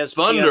 Thursday night ESPN.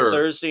 Thunder.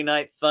 Thursday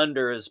night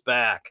Thunder is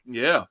back.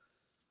 Yeah.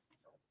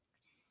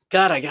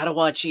 God, I got to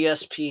watch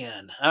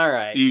ESPN. All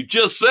right. You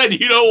just said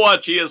you don't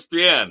watch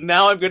ESPN.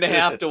 Now I'm going to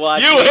have to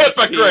watch You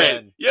ESPN.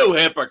 hypocrite. You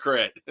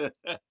hypocrite.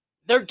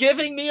 They're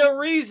giving me a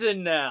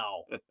reason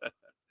now.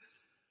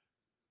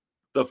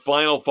 The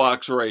final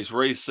Fox race,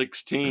 race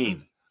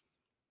 16,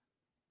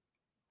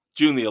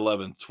 June the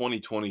 11th,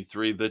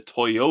 2023, the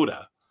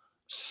Toyota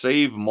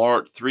Save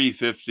Mart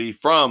 350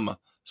 from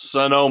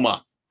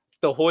Sonoma.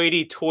 The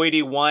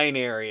hoity-toity wine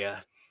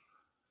area.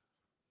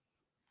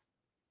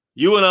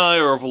 You and I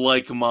are of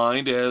like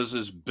mind, as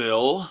is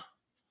Bill,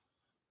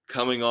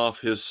 coming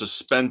off his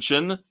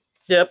suspension.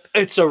 Yep,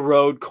 it's a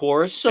road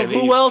course, so And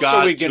who else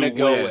are we going to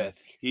go with?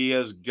 He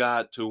has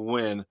got to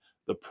win.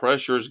 The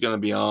pressure is going to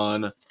be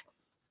on.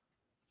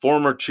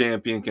 Former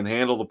champion can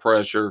handle the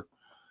pressure.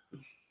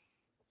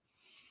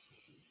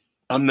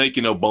 I'm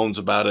making no bones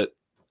about it.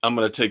 I'm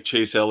going to take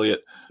Chase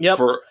Elliott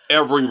for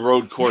every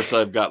road course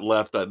I've got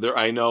left.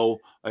 I know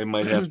I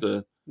might have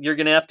to. You're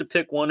going to have to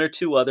pick one or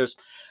two others.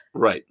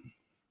 Right.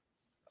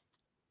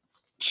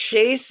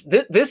 Chase,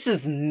 this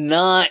is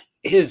not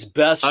his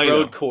best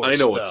road course. I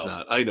know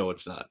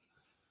it's not.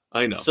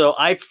 I know. So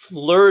I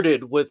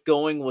flirted with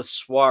going with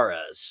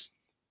Suarez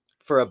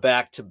for a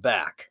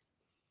back-to-back.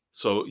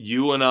 So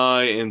you and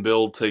I and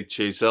Bill take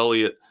Chase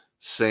Elliott.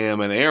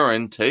 Sam and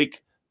Aaron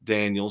take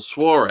Daniel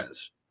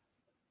Suarez.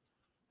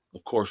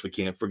 Of course, we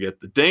can't forget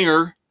the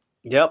dinger.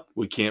 Yep.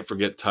 We can't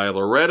forget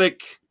Tyler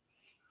Reddick.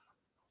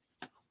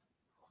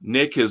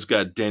 Nick has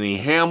got Denny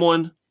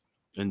Hamlin.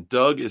 And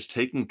Doug is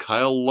taking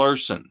Kyle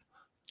Larson.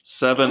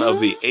 7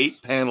 of the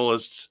 8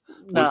 panelists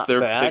with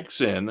their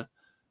picks in,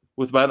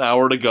 with about an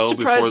hour to go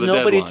before the deadline.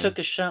 Nobody took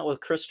a shot with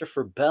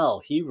Christopher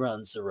Bell. He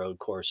runs the road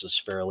courses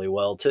fairly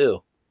well,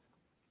 too.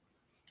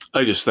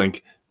 I just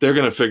think they're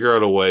going to figure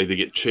out a way to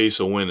get Chase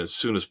a win as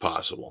soon as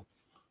possible.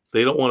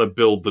 They don't want to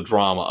build the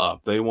drama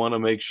up. They want to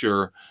make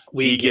sure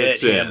he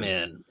gets him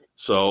in.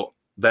 So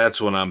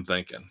that's what I'm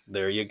thinking.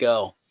 There you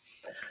go.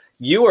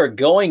 You are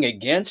going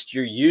against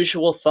your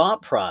usual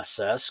thought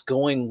process,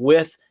 going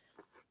with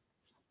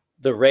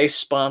the race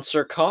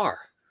sponsor car.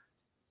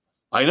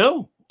 I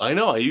know.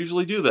 I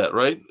usually do that,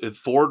 right? At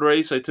Ford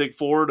race, I take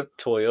Ford.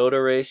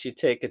 Toyota race, you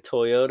take a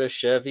Toyota.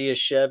 Chevy, a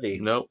Chevy.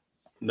 Nope,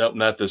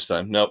 not this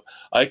time. Nope.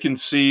 I can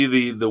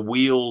see the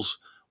wheels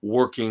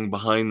working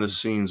behind the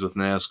scenes with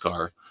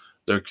NASCAR.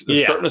 They're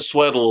starting to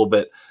sweat a little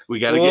bit. We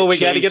got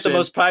to get the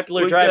most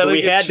popular driver.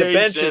 We had to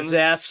bench his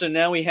ass, so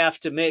now we have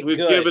to make good.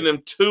 We've given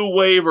him 2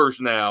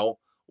 waivers now.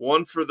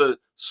 One for the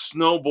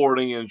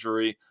snowboarding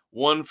injury,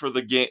 one for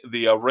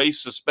the race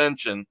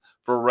suspension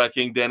for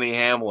wrecking Denny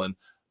Hamlin.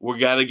 We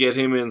got to get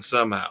him in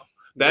somehow.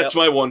 That's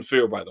my one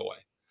fear, by the way.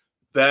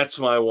 That's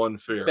my one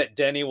fear. That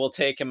Denny will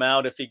take him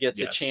out if he gets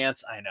a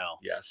chance. I know.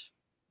 Yes.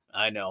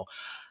 I know.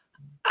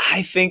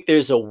 I think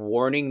there's a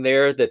warning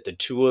there that the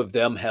two of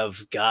them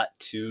have got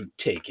to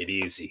take it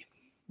easy.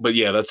 But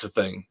yeah, that's the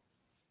thing.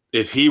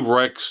 If he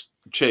wrecks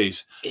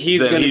Chase,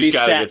 he's going to be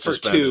sat for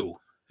 2.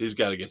 He's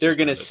got to get They're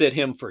going to sit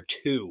him for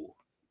 2.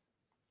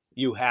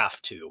 You have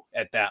to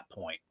at that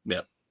point.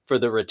 Yep. For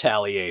the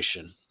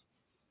retaliation.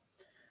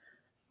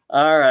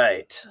 All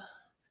right.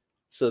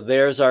 So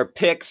there's our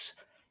picks.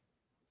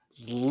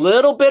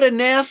 Little bit of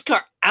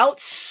NASCAR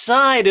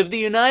outside of the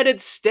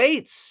United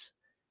States,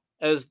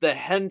 as the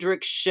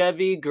Hendrick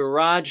Chevy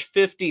Garage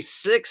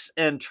 56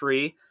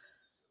 entry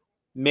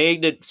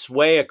made its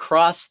way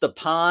across the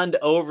pond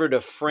over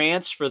to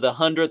France for the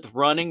 100th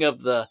running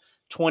of the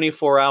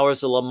 24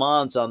 Hours of Le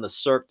Mans on the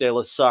Cirque de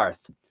la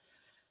Sarthe.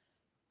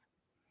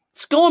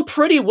 It's going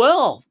pretty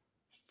well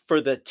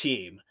for the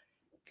team.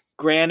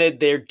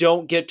 Granted, they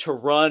don't get to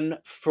run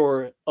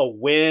for a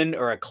win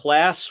or a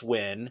class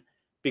win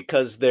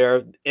because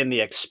they're in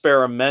the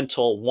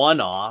experimental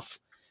one-off.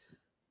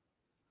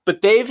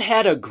 But they've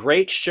had a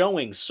great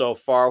showing so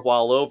far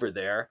while over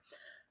there.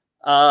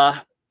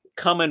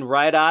 Coming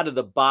right out of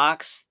the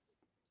box,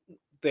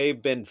 they've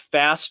been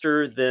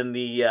faster than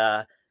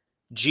the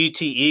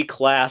GTE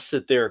class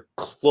that they're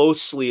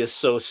closely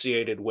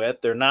associated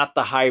with. They're not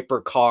the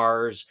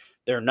hypercars.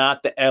 They're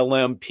not the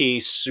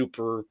LMP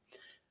Super.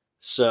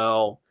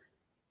 So,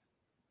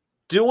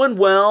 doing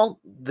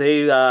well.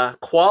 They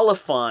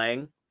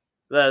qualifying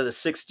the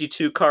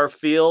 62-car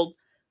field.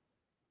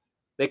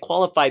 They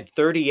qualified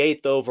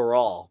 38th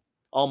overall,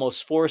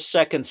 almost 4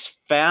 seconds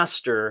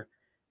faster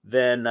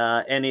than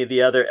any of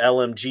the other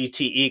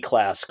LMGTE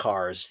class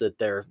cars that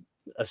they're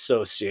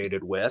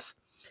associated with.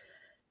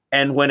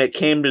 And when it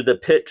came to the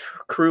pit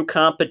crew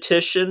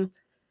competition,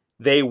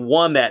 they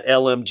won that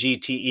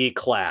LMGTE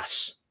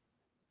class.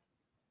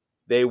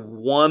 They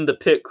won the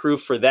pit crew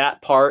for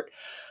that part.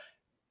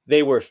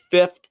 They were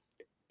 5th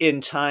in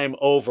time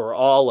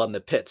overall on the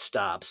pit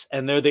stops,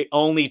 and they're the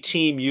only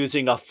team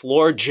using a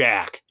floor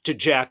jack to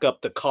jack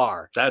up the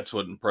car. That's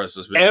what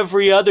impresses me.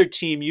 Every other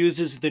team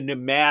uses the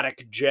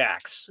pneumatic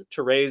jacks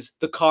to raise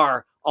the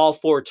car, all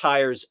 4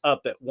 tires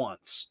up at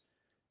once.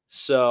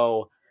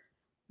 So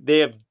they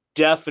have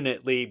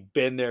definitely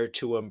been there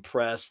to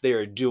impress. They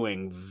are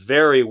doing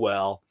very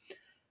well.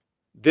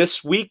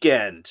 This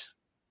weekend,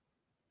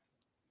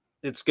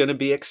 it's going to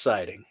be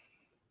exciting.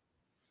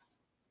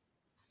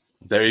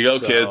 There you go,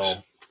 kids.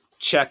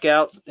 Check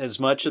out as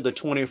much of the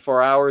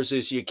 24 hours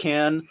as you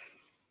can.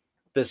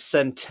 The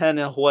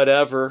Centennial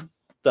whatever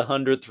the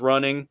 100th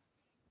running.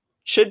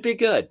 Should be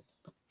good.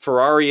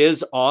 Ferrari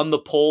is on the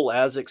pole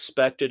as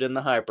expected in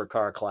the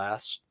hypercar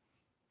class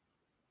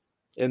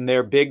in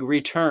their big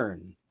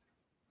return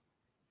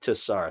to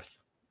Sarth.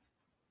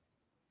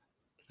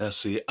 Now,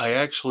 see, I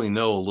actually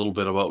know a little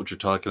bit about what you're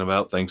talking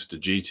about thanks to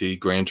GT,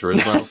 Gran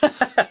Turismo.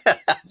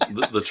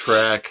 the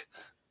track,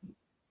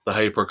 the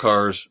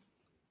hypercars.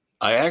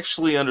 I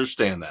actually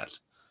understand that.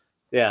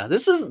 Yeah,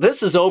 this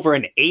is over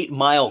an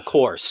 8-mile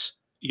course.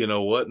 You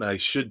know what? And I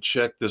should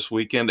check this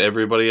weekend,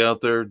 everybody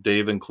out there,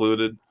 Dave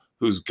included,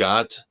 who's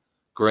got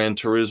Gran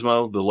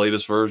Turismo, the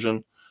latest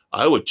version.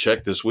 I would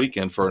check this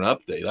weekend for an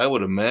update. I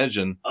would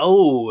imagine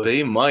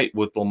they might,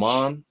 with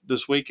LeMans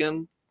this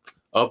weekend,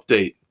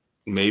 update.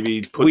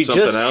 Maybe put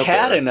something out there. We just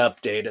had an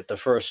update at the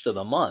first of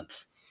the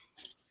month.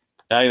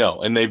 I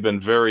know, and they've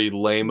been very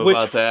lame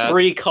about that.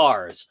 3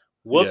 cars.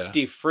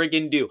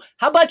 Whoop-de-friggin' do.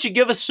 How about you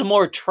give us some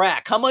more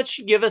track? How much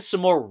you give us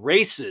some more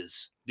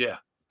races? Yeah.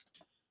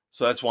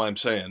 So that's why I'm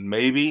saying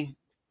maybe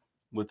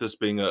with this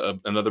being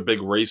another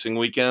big racing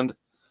weekend.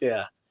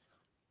 Yeah.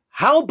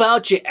 How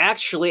about you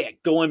actually,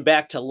 going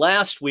back to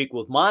last week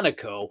with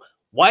Monaco,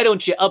 why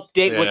don't you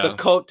update with the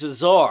Côte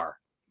d'Azur?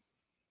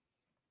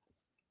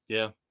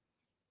 Yeah.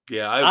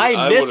 Yeah,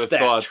 I would have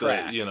thought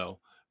track. that,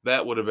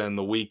 that would have been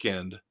the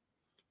weekend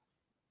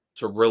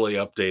to really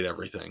update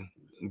everything.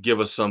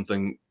 Give us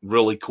something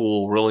really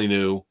cool, really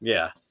new.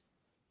 Yeah.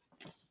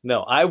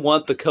 No, I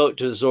want the Côte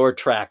d'Azur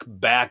track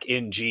back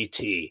in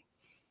GT.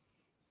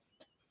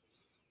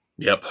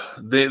 Yep.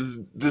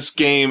 This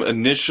game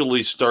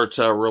initially starts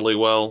out really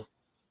well,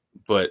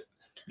 but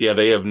yeah,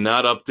 they have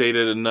not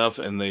updated enough,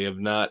 and they have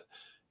not.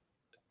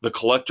 The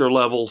collector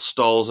level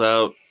stalls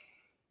out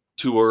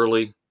too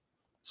early.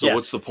 So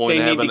what's the point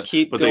of having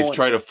it? But they've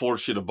tried to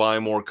force you to buy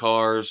more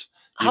cars,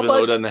 even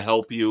though it doesn't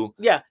help you.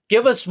 Yeah,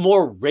 give us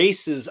more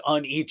races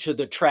on each of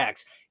the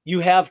tracks. You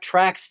have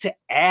tracks to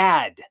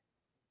add.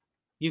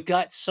 You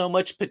got so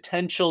much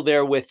potential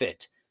there with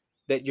it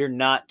that you're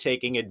not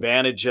taking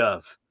advantage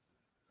of.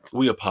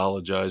 We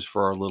apologize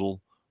for our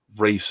little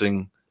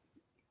racing,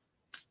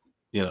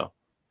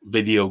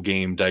 video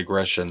game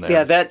digression there.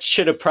 Yeah, that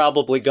should have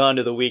probably gone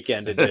to the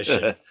weekend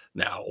edition.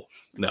 No,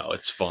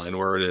 it's fine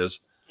where it is.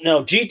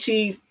 No,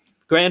 GT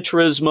Gran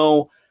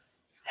Turismo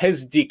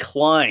has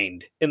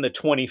declined in the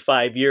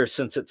 25 years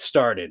since it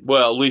started.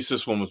 Well, at least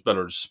this one was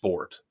better than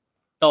Sport.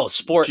 Oh,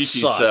 Sport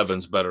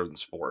GT7's better than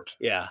Sport.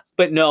 Yeah,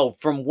 but no,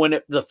 from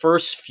when the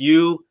first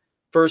 3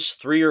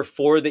 or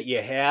 4 that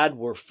you had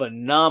were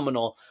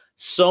phenomenal.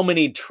 So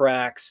many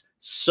tracks,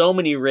 so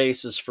many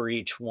races for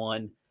each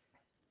one.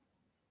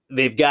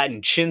 They've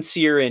gotten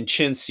chintzier and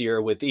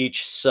chintzier with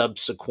each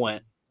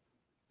subsequent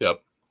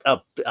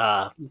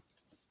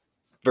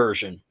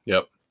version.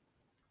 Yep.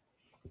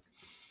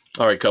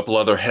 All right, a couple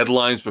other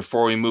headlines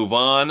before we move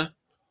on.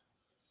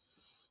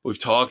 We've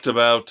talked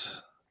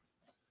about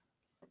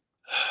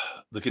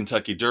the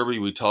Kentucky Derby.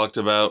 We talked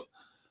about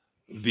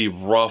the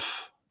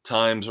rough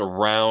times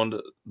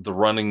around the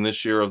running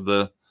this year of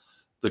the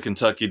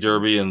Kentucky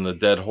Derby and the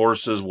dead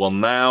horses. Well,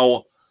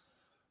 now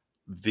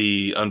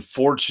the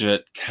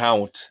unfortunate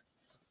count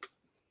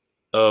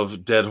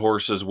of dead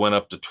horses went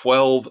up to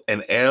 12,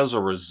 and as a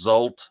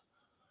result,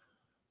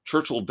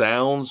 Churchill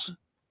Downs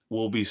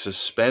will be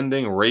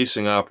suspending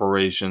racing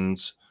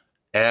operations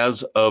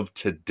as of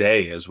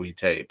today as we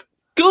tape.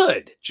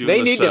 Good. June they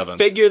the need 7th. To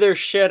figure their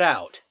shit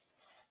out.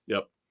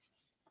 Yep.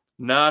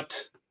 Not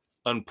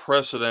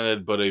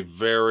unprecedented, but a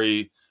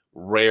very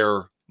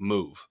rare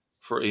move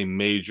for a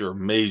major,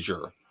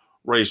 major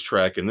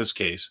racetrack. In this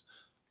case,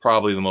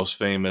 probably the most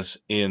famous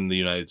in the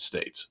United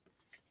States.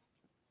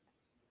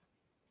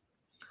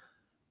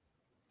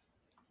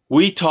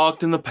 We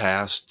talked in the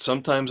past,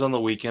 sometimes on the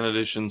weekend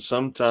edition,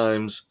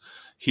 sometimes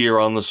here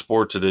on the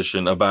sports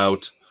edition,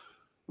 about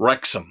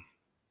Wrexham,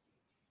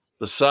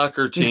 the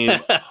soccer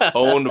team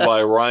owned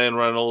by Ryan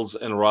Reynolds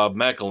and Rob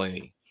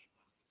McElhenney.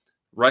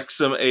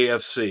 Wrexham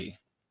AFC.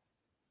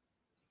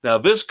 Now,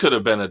 this could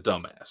have been a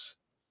dumbass.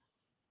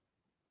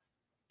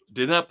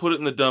 Did not put it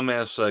in the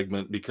dumbass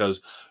segment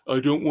because I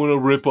don't want to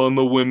rip on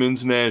the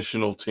women's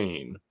national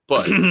team.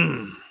 But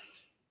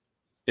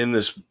in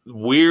this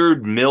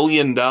weird $1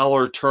 million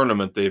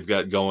tournament they've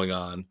got going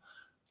on,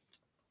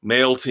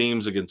 male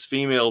teams against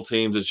female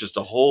teams, it's just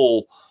a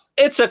whole...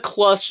 It's a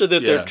cluster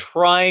that they're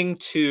trying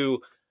to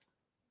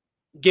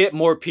get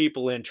more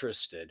people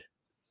interested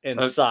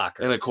in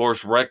soccer. And, of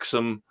course,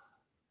 Wrexham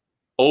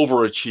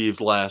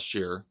overachieved last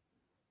year.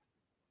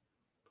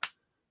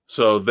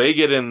 So they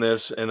get in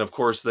this, and, of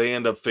course, they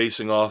end up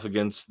facing off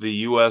against the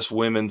U.S.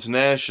 women's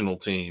national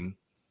team.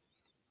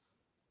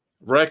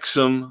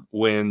 Wrexham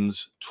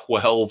wins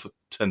 12-0.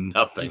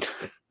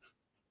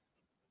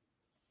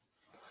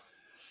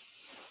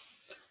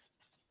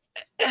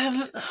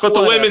 But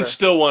the women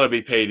still want to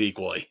be paid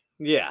equally.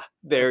 Yeah,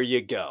 there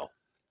you go.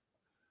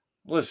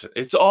 Listen,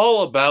 it's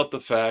all about the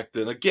fact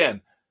that,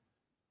 again,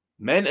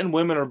 men and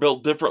women are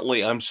built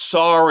differently. I'm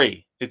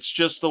sorry. It's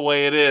just the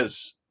way it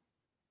is.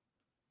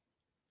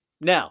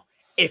 Now,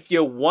 if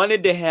you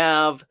wanted to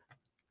have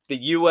the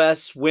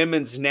U.S.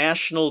 women's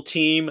national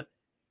team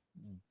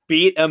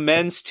beat a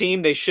men's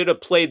team, they should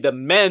have played the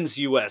men's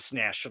U.S.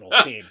 national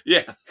team.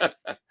 Yeah.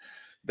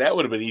 That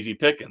would have been easy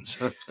pickings.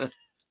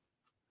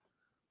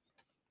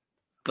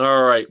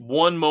 All right.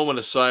 One moment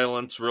of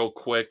silence, real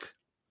quick.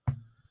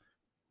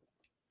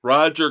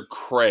 Roger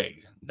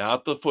Craig,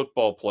 not the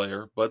football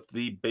player, but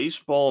the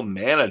baseball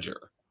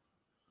manager.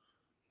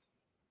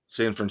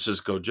 San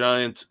Francisco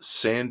Giants,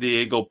 San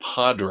Diego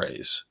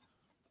Padres.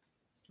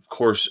 Of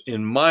course,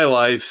 in my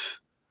life,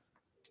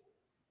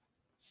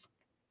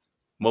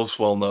 most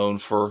well known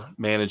for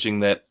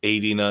managing that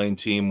 89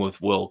 team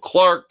with Will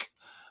Clark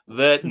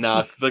that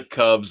knocked the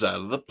Cubs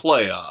out of the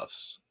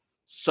playoffs.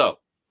 So,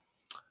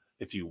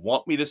 if you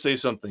want me to say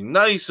something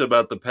nice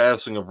about the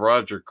passing of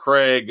Roger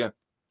Craig,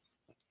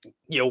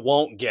 you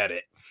won't get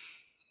it.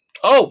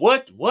 Oh,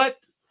 what?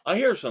 I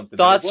hear something.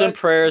 Thoughts and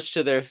prayers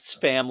to their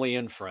family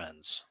and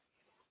friends.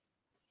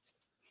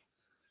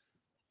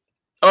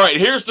 All right,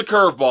 here's the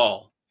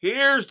curveball.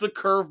 Here's the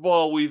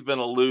curveball we've been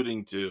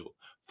alluding to.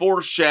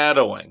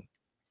 Foreshadowing.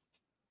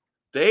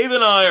 Dave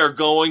and I are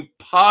going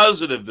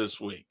positive this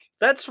week.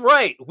 That's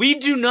right. We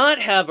do not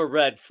have a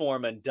Red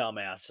Foreman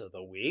Dumbass of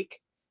the Week.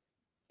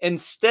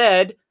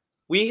 Instead,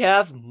 we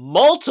have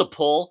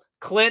multiple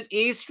Clint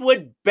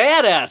Eastwood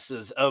Bad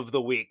Asses of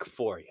the Week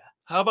for you.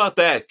 How about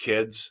that,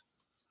 kids?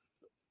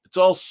 It's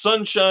all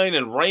sunshine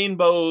and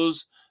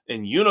rainbows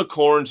and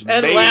unicorns and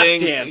mating. lap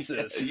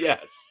dances.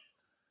 Yes.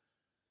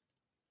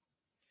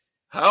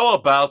 How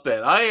about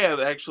that? I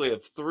actually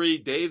have three.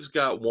 Dave's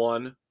got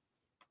one.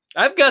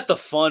 I've got the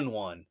fun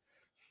one.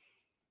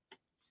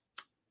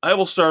 I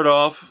will start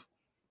off.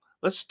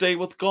 Let's stay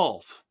with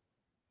golf.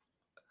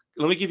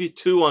 Let me give you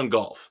two on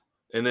golf,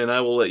 and then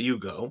I will let you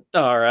go.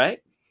 All right.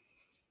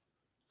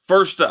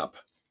 First up,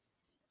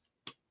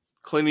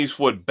 Clint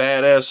Eastwood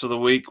Badass of the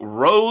Week,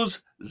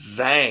 Rose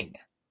Zhang.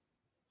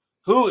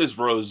 Who is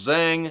Rose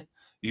Zhang,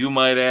 you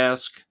might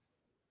ask?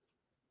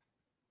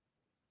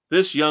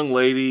 This young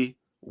lady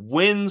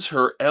wins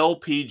her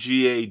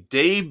LPGA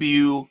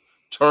debut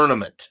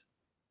tournament.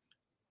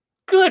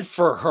 Good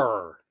for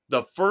her.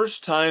 The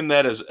first time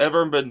that has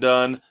ever been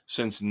done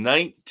since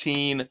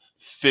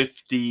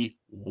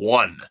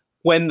 1951.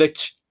 When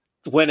it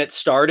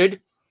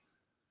started?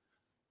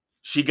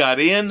 She got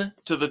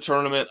into the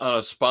tournament on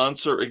a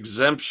sponsor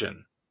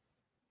exemption.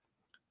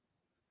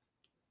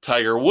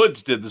 Tiger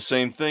Woods did the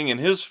same thing in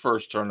his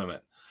first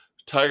tournament.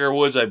 Tiger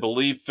Woods, I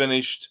believe,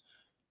 finished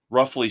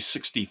roughly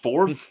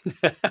 64th.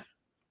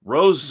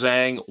 Rose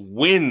Zhang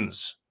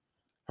wins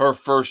her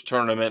first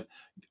tournament,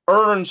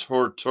 earns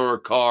her tour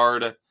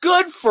card.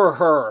 Good for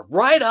her.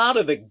 Right out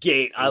of the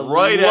gate. I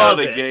love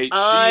it.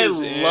 I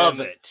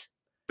love it.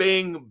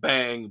 Bing,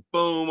 bang,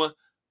 boom.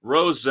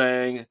 Rose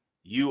Zhang,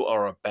 you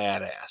are a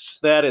badass.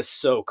 That is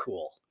so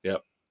cool.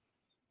 Yep.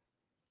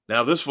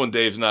 Now, this one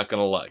Dave's not going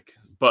to like,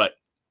 but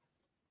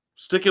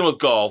sticking with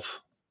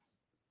golf,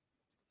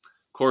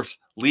 of course,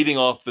 leading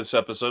off this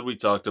episode, we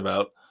talked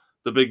about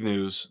the big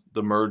news,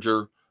 the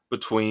merger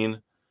between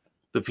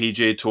the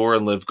PGA Tour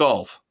and Live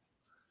Golf.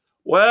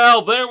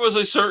 Well, there was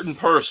a certain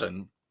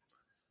person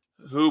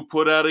who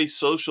put out a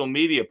social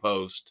media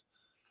post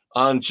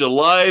on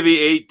July the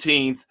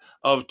 18th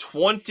of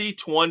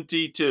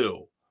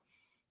 2022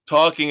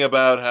 talking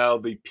about how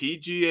the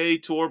PGA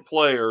Tour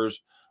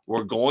players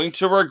were going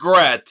to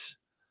regret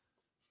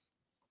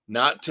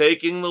not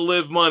taking the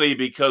Live money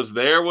because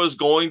there was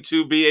going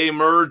to be a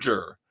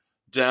merger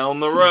down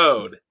the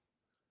road.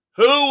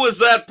 Who was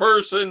that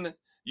person,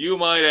 you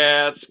might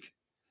ask?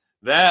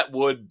 That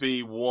would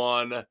be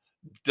one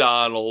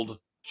Donald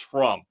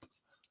Trump,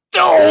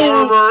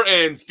 former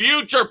and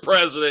future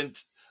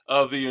president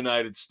of the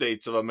United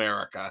States of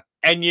America.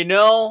 And you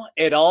know,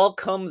 it all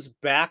comes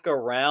back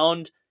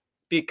around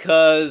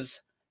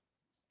because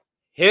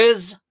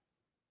his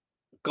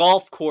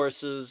golf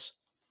courses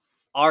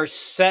are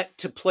set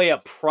to play a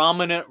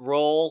prominent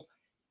role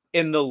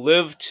in the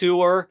Live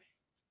Tour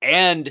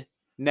and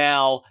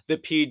now the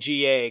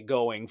PGA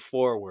going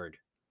forward.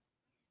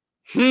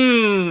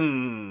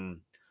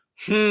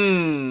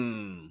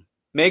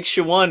 Makes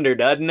you wonder,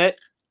 doesn't it?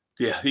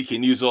 Yeah, he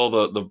can use all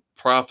the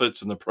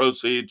profits and the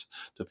proceeds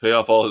to pay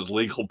off all his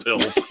legal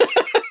bills.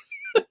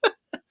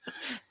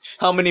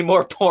 How many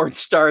more porn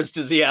stars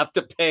does he have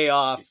to pay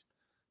off?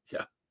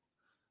 Yeah.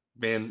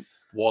 Man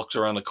walks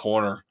around the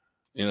corner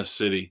in a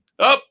city.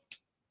 Oh,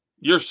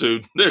 you're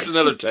sued. There's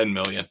another 10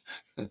 million.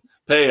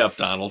 Pay up,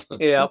 Donald.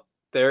 Yep,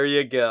 there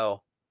you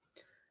go.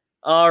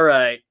 All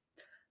right.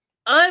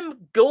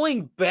 I'm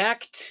going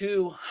back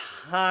to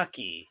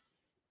hockey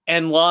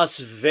and Las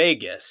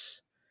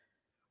Vegas.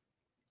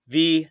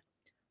 The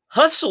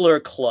Hustler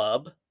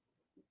Club,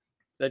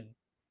 the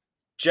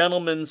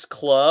Gentlemen's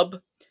Club,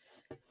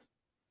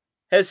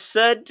 has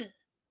said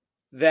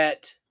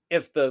that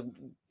if the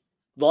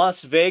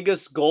Las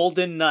Vegas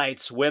Golden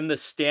Knights win the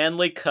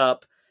Stanley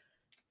Cup,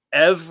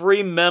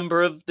 every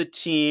member of the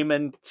team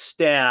and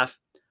staff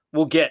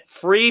will get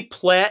free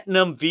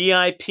platinum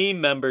VIP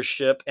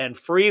membership and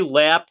free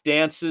lap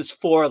dances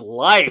for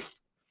life.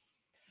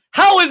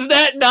 How is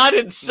that not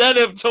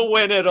incentive to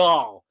win at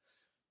all?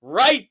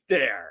 Right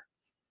there.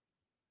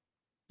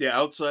 Yeah,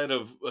 outside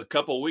of a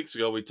couple of weeks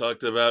ago, we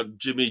talked about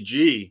Jimmy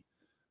G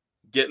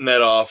getting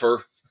that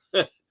offer.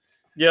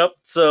 Yep.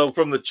 So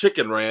from the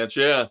Chicken Ranch,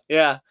 yeah.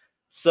 Yeah.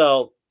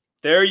 So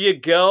there you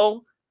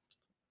go.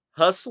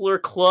 Hustler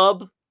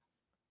Club.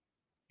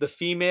 The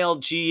female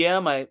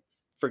GM. I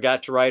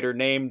forgot to write her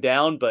name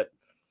down, but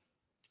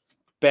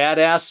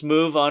badass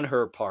move on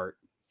her part.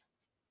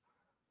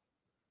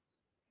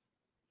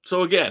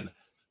 So again,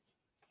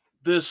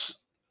 this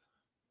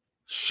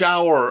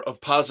shower of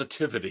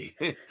positivity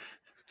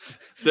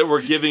that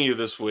we're giving you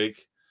this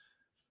week,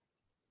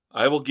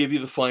 I will give you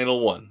the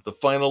final one, the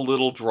final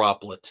little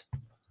droplet.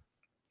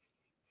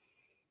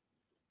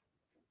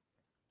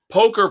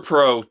 Poker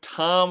pro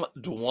Tom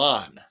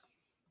Dwan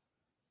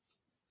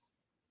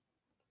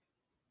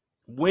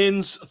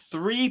wins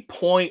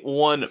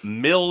 $3.1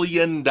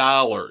 million,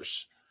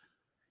 the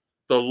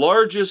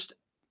largest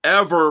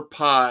ever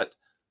pot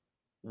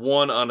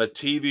won on a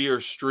TV or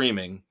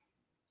streaming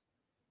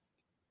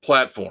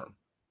platform.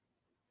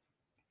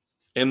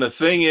 And the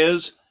thing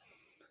is,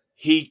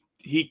 he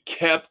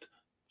kept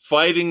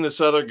fighting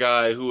this other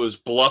guy who was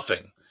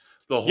bluffing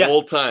the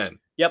whole time.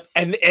 Yep.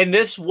 And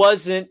this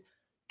wasn't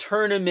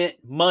tournament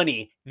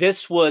money.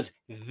 This was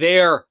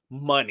their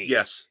money.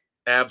 Yes,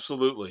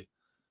 absolutely.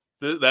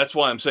 That's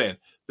why I'm saying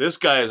this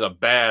guy is a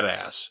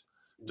badass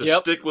to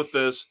stick with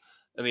this.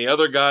 And the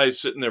other guy's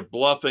sitting there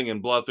bluffing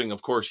and bluffing.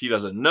 Of course, he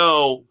doesn't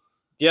know.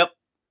 Yep.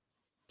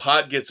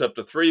 Pot gets up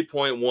to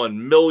 3.1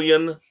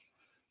 million.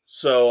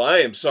 So I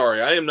am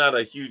sorry. I am not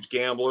a huge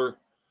gambler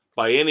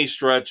by any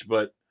stretch,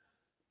 but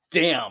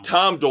damn,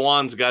 Tom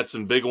Dwan's got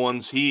some big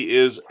ones. He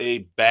is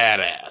a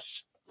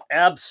badass.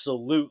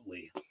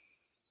 Absolutely.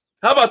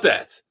 How about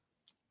that?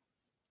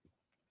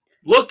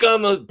 Look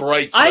on the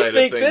bright side of things,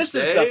 I think this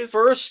is the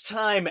first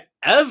time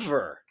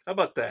ever. How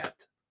about that?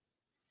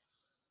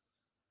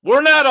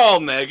 We're not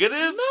all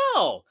negative.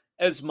 No.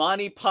 As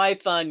Monty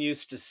Python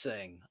used to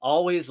sing,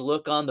 always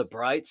look on the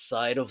bright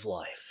side of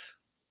life.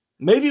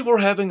 Maybe we're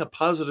having a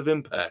positive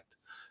impact.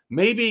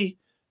 Maybe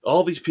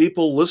all these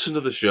people listen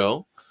to the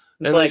show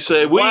and they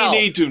say, we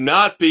need to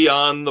not be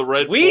on the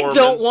Red Foreman. We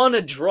don't want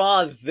to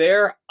draw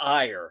their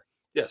ire.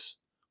 Yes.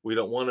 We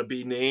don't want to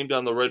be named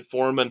on the Red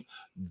Foreman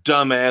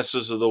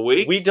Dumbasses of the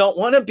Week. We don't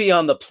want to be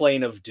on the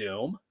Plane of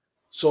Doom.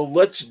 So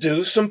let's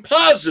do some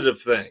positive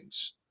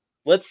things.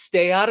 Let's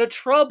stay out of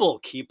trouble.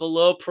 Keep a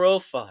low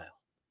profile.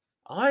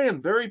 I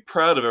am very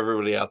proud of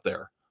everybody out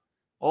there.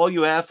 All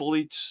you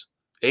athletes,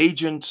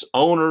 agents,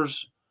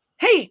 owners.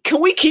 Hey,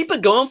 can we keep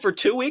it going for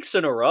 2 weeks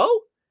in a row?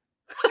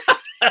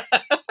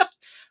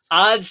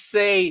 I'd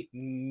say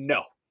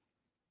no.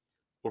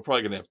 We're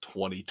probably going to have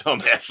 20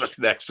 dumbasses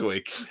next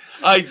week.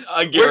 I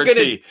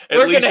guarantee.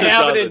 We're going to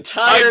have an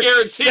entire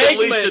segment. At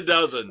least a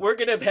dozen. We're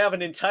going to have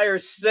an entire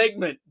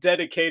segment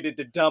dedicated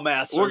to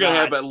dumbass. We're going to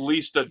have at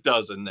least a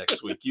dozen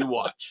next week. You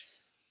watch.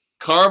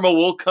 Karma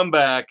will come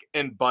back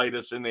and bite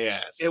us in the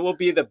ass. It will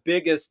be the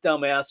biggest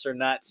dumbass or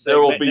not segment.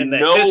 There will be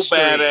no history.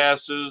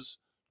 badasses,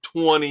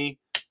 20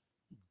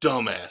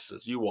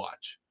 dumbasses. You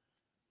watch.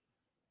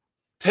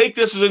 Take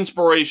this as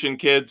inspiration,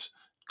 kids.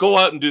 Go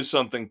out and do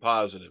something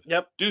positive.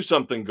 Yep. Do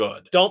something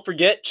good. Don't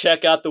forget,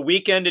 check out the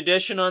weekend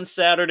edition on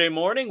Saturday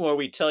morning where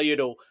we tell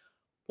you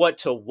what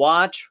to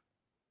watch,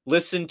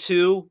 listen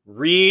to,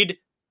 read,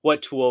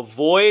 what to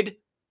avoid.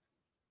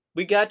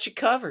 We got you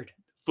covered.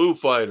 Foo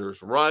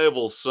Fighters,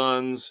 Rival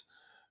Sons,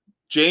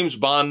 James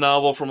Bond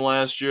novel from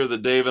last year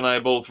that Dave and I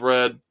both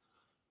read.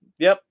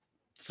 Yep.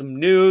 Some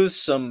news,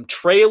 some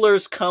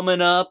trailers coming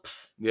up.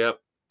 Yep.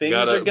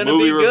 Things are going to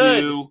be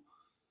good.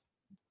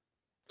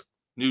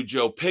 New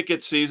Joe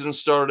Pickett season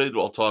started.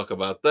 We'll talk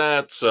about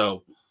that.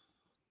 So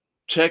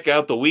check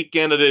out the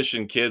weekend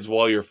edition, kids,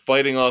 while you're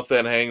fighting off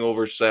that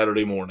hangover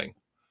Saturday morning.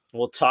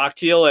 We'll talk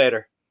to you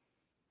later.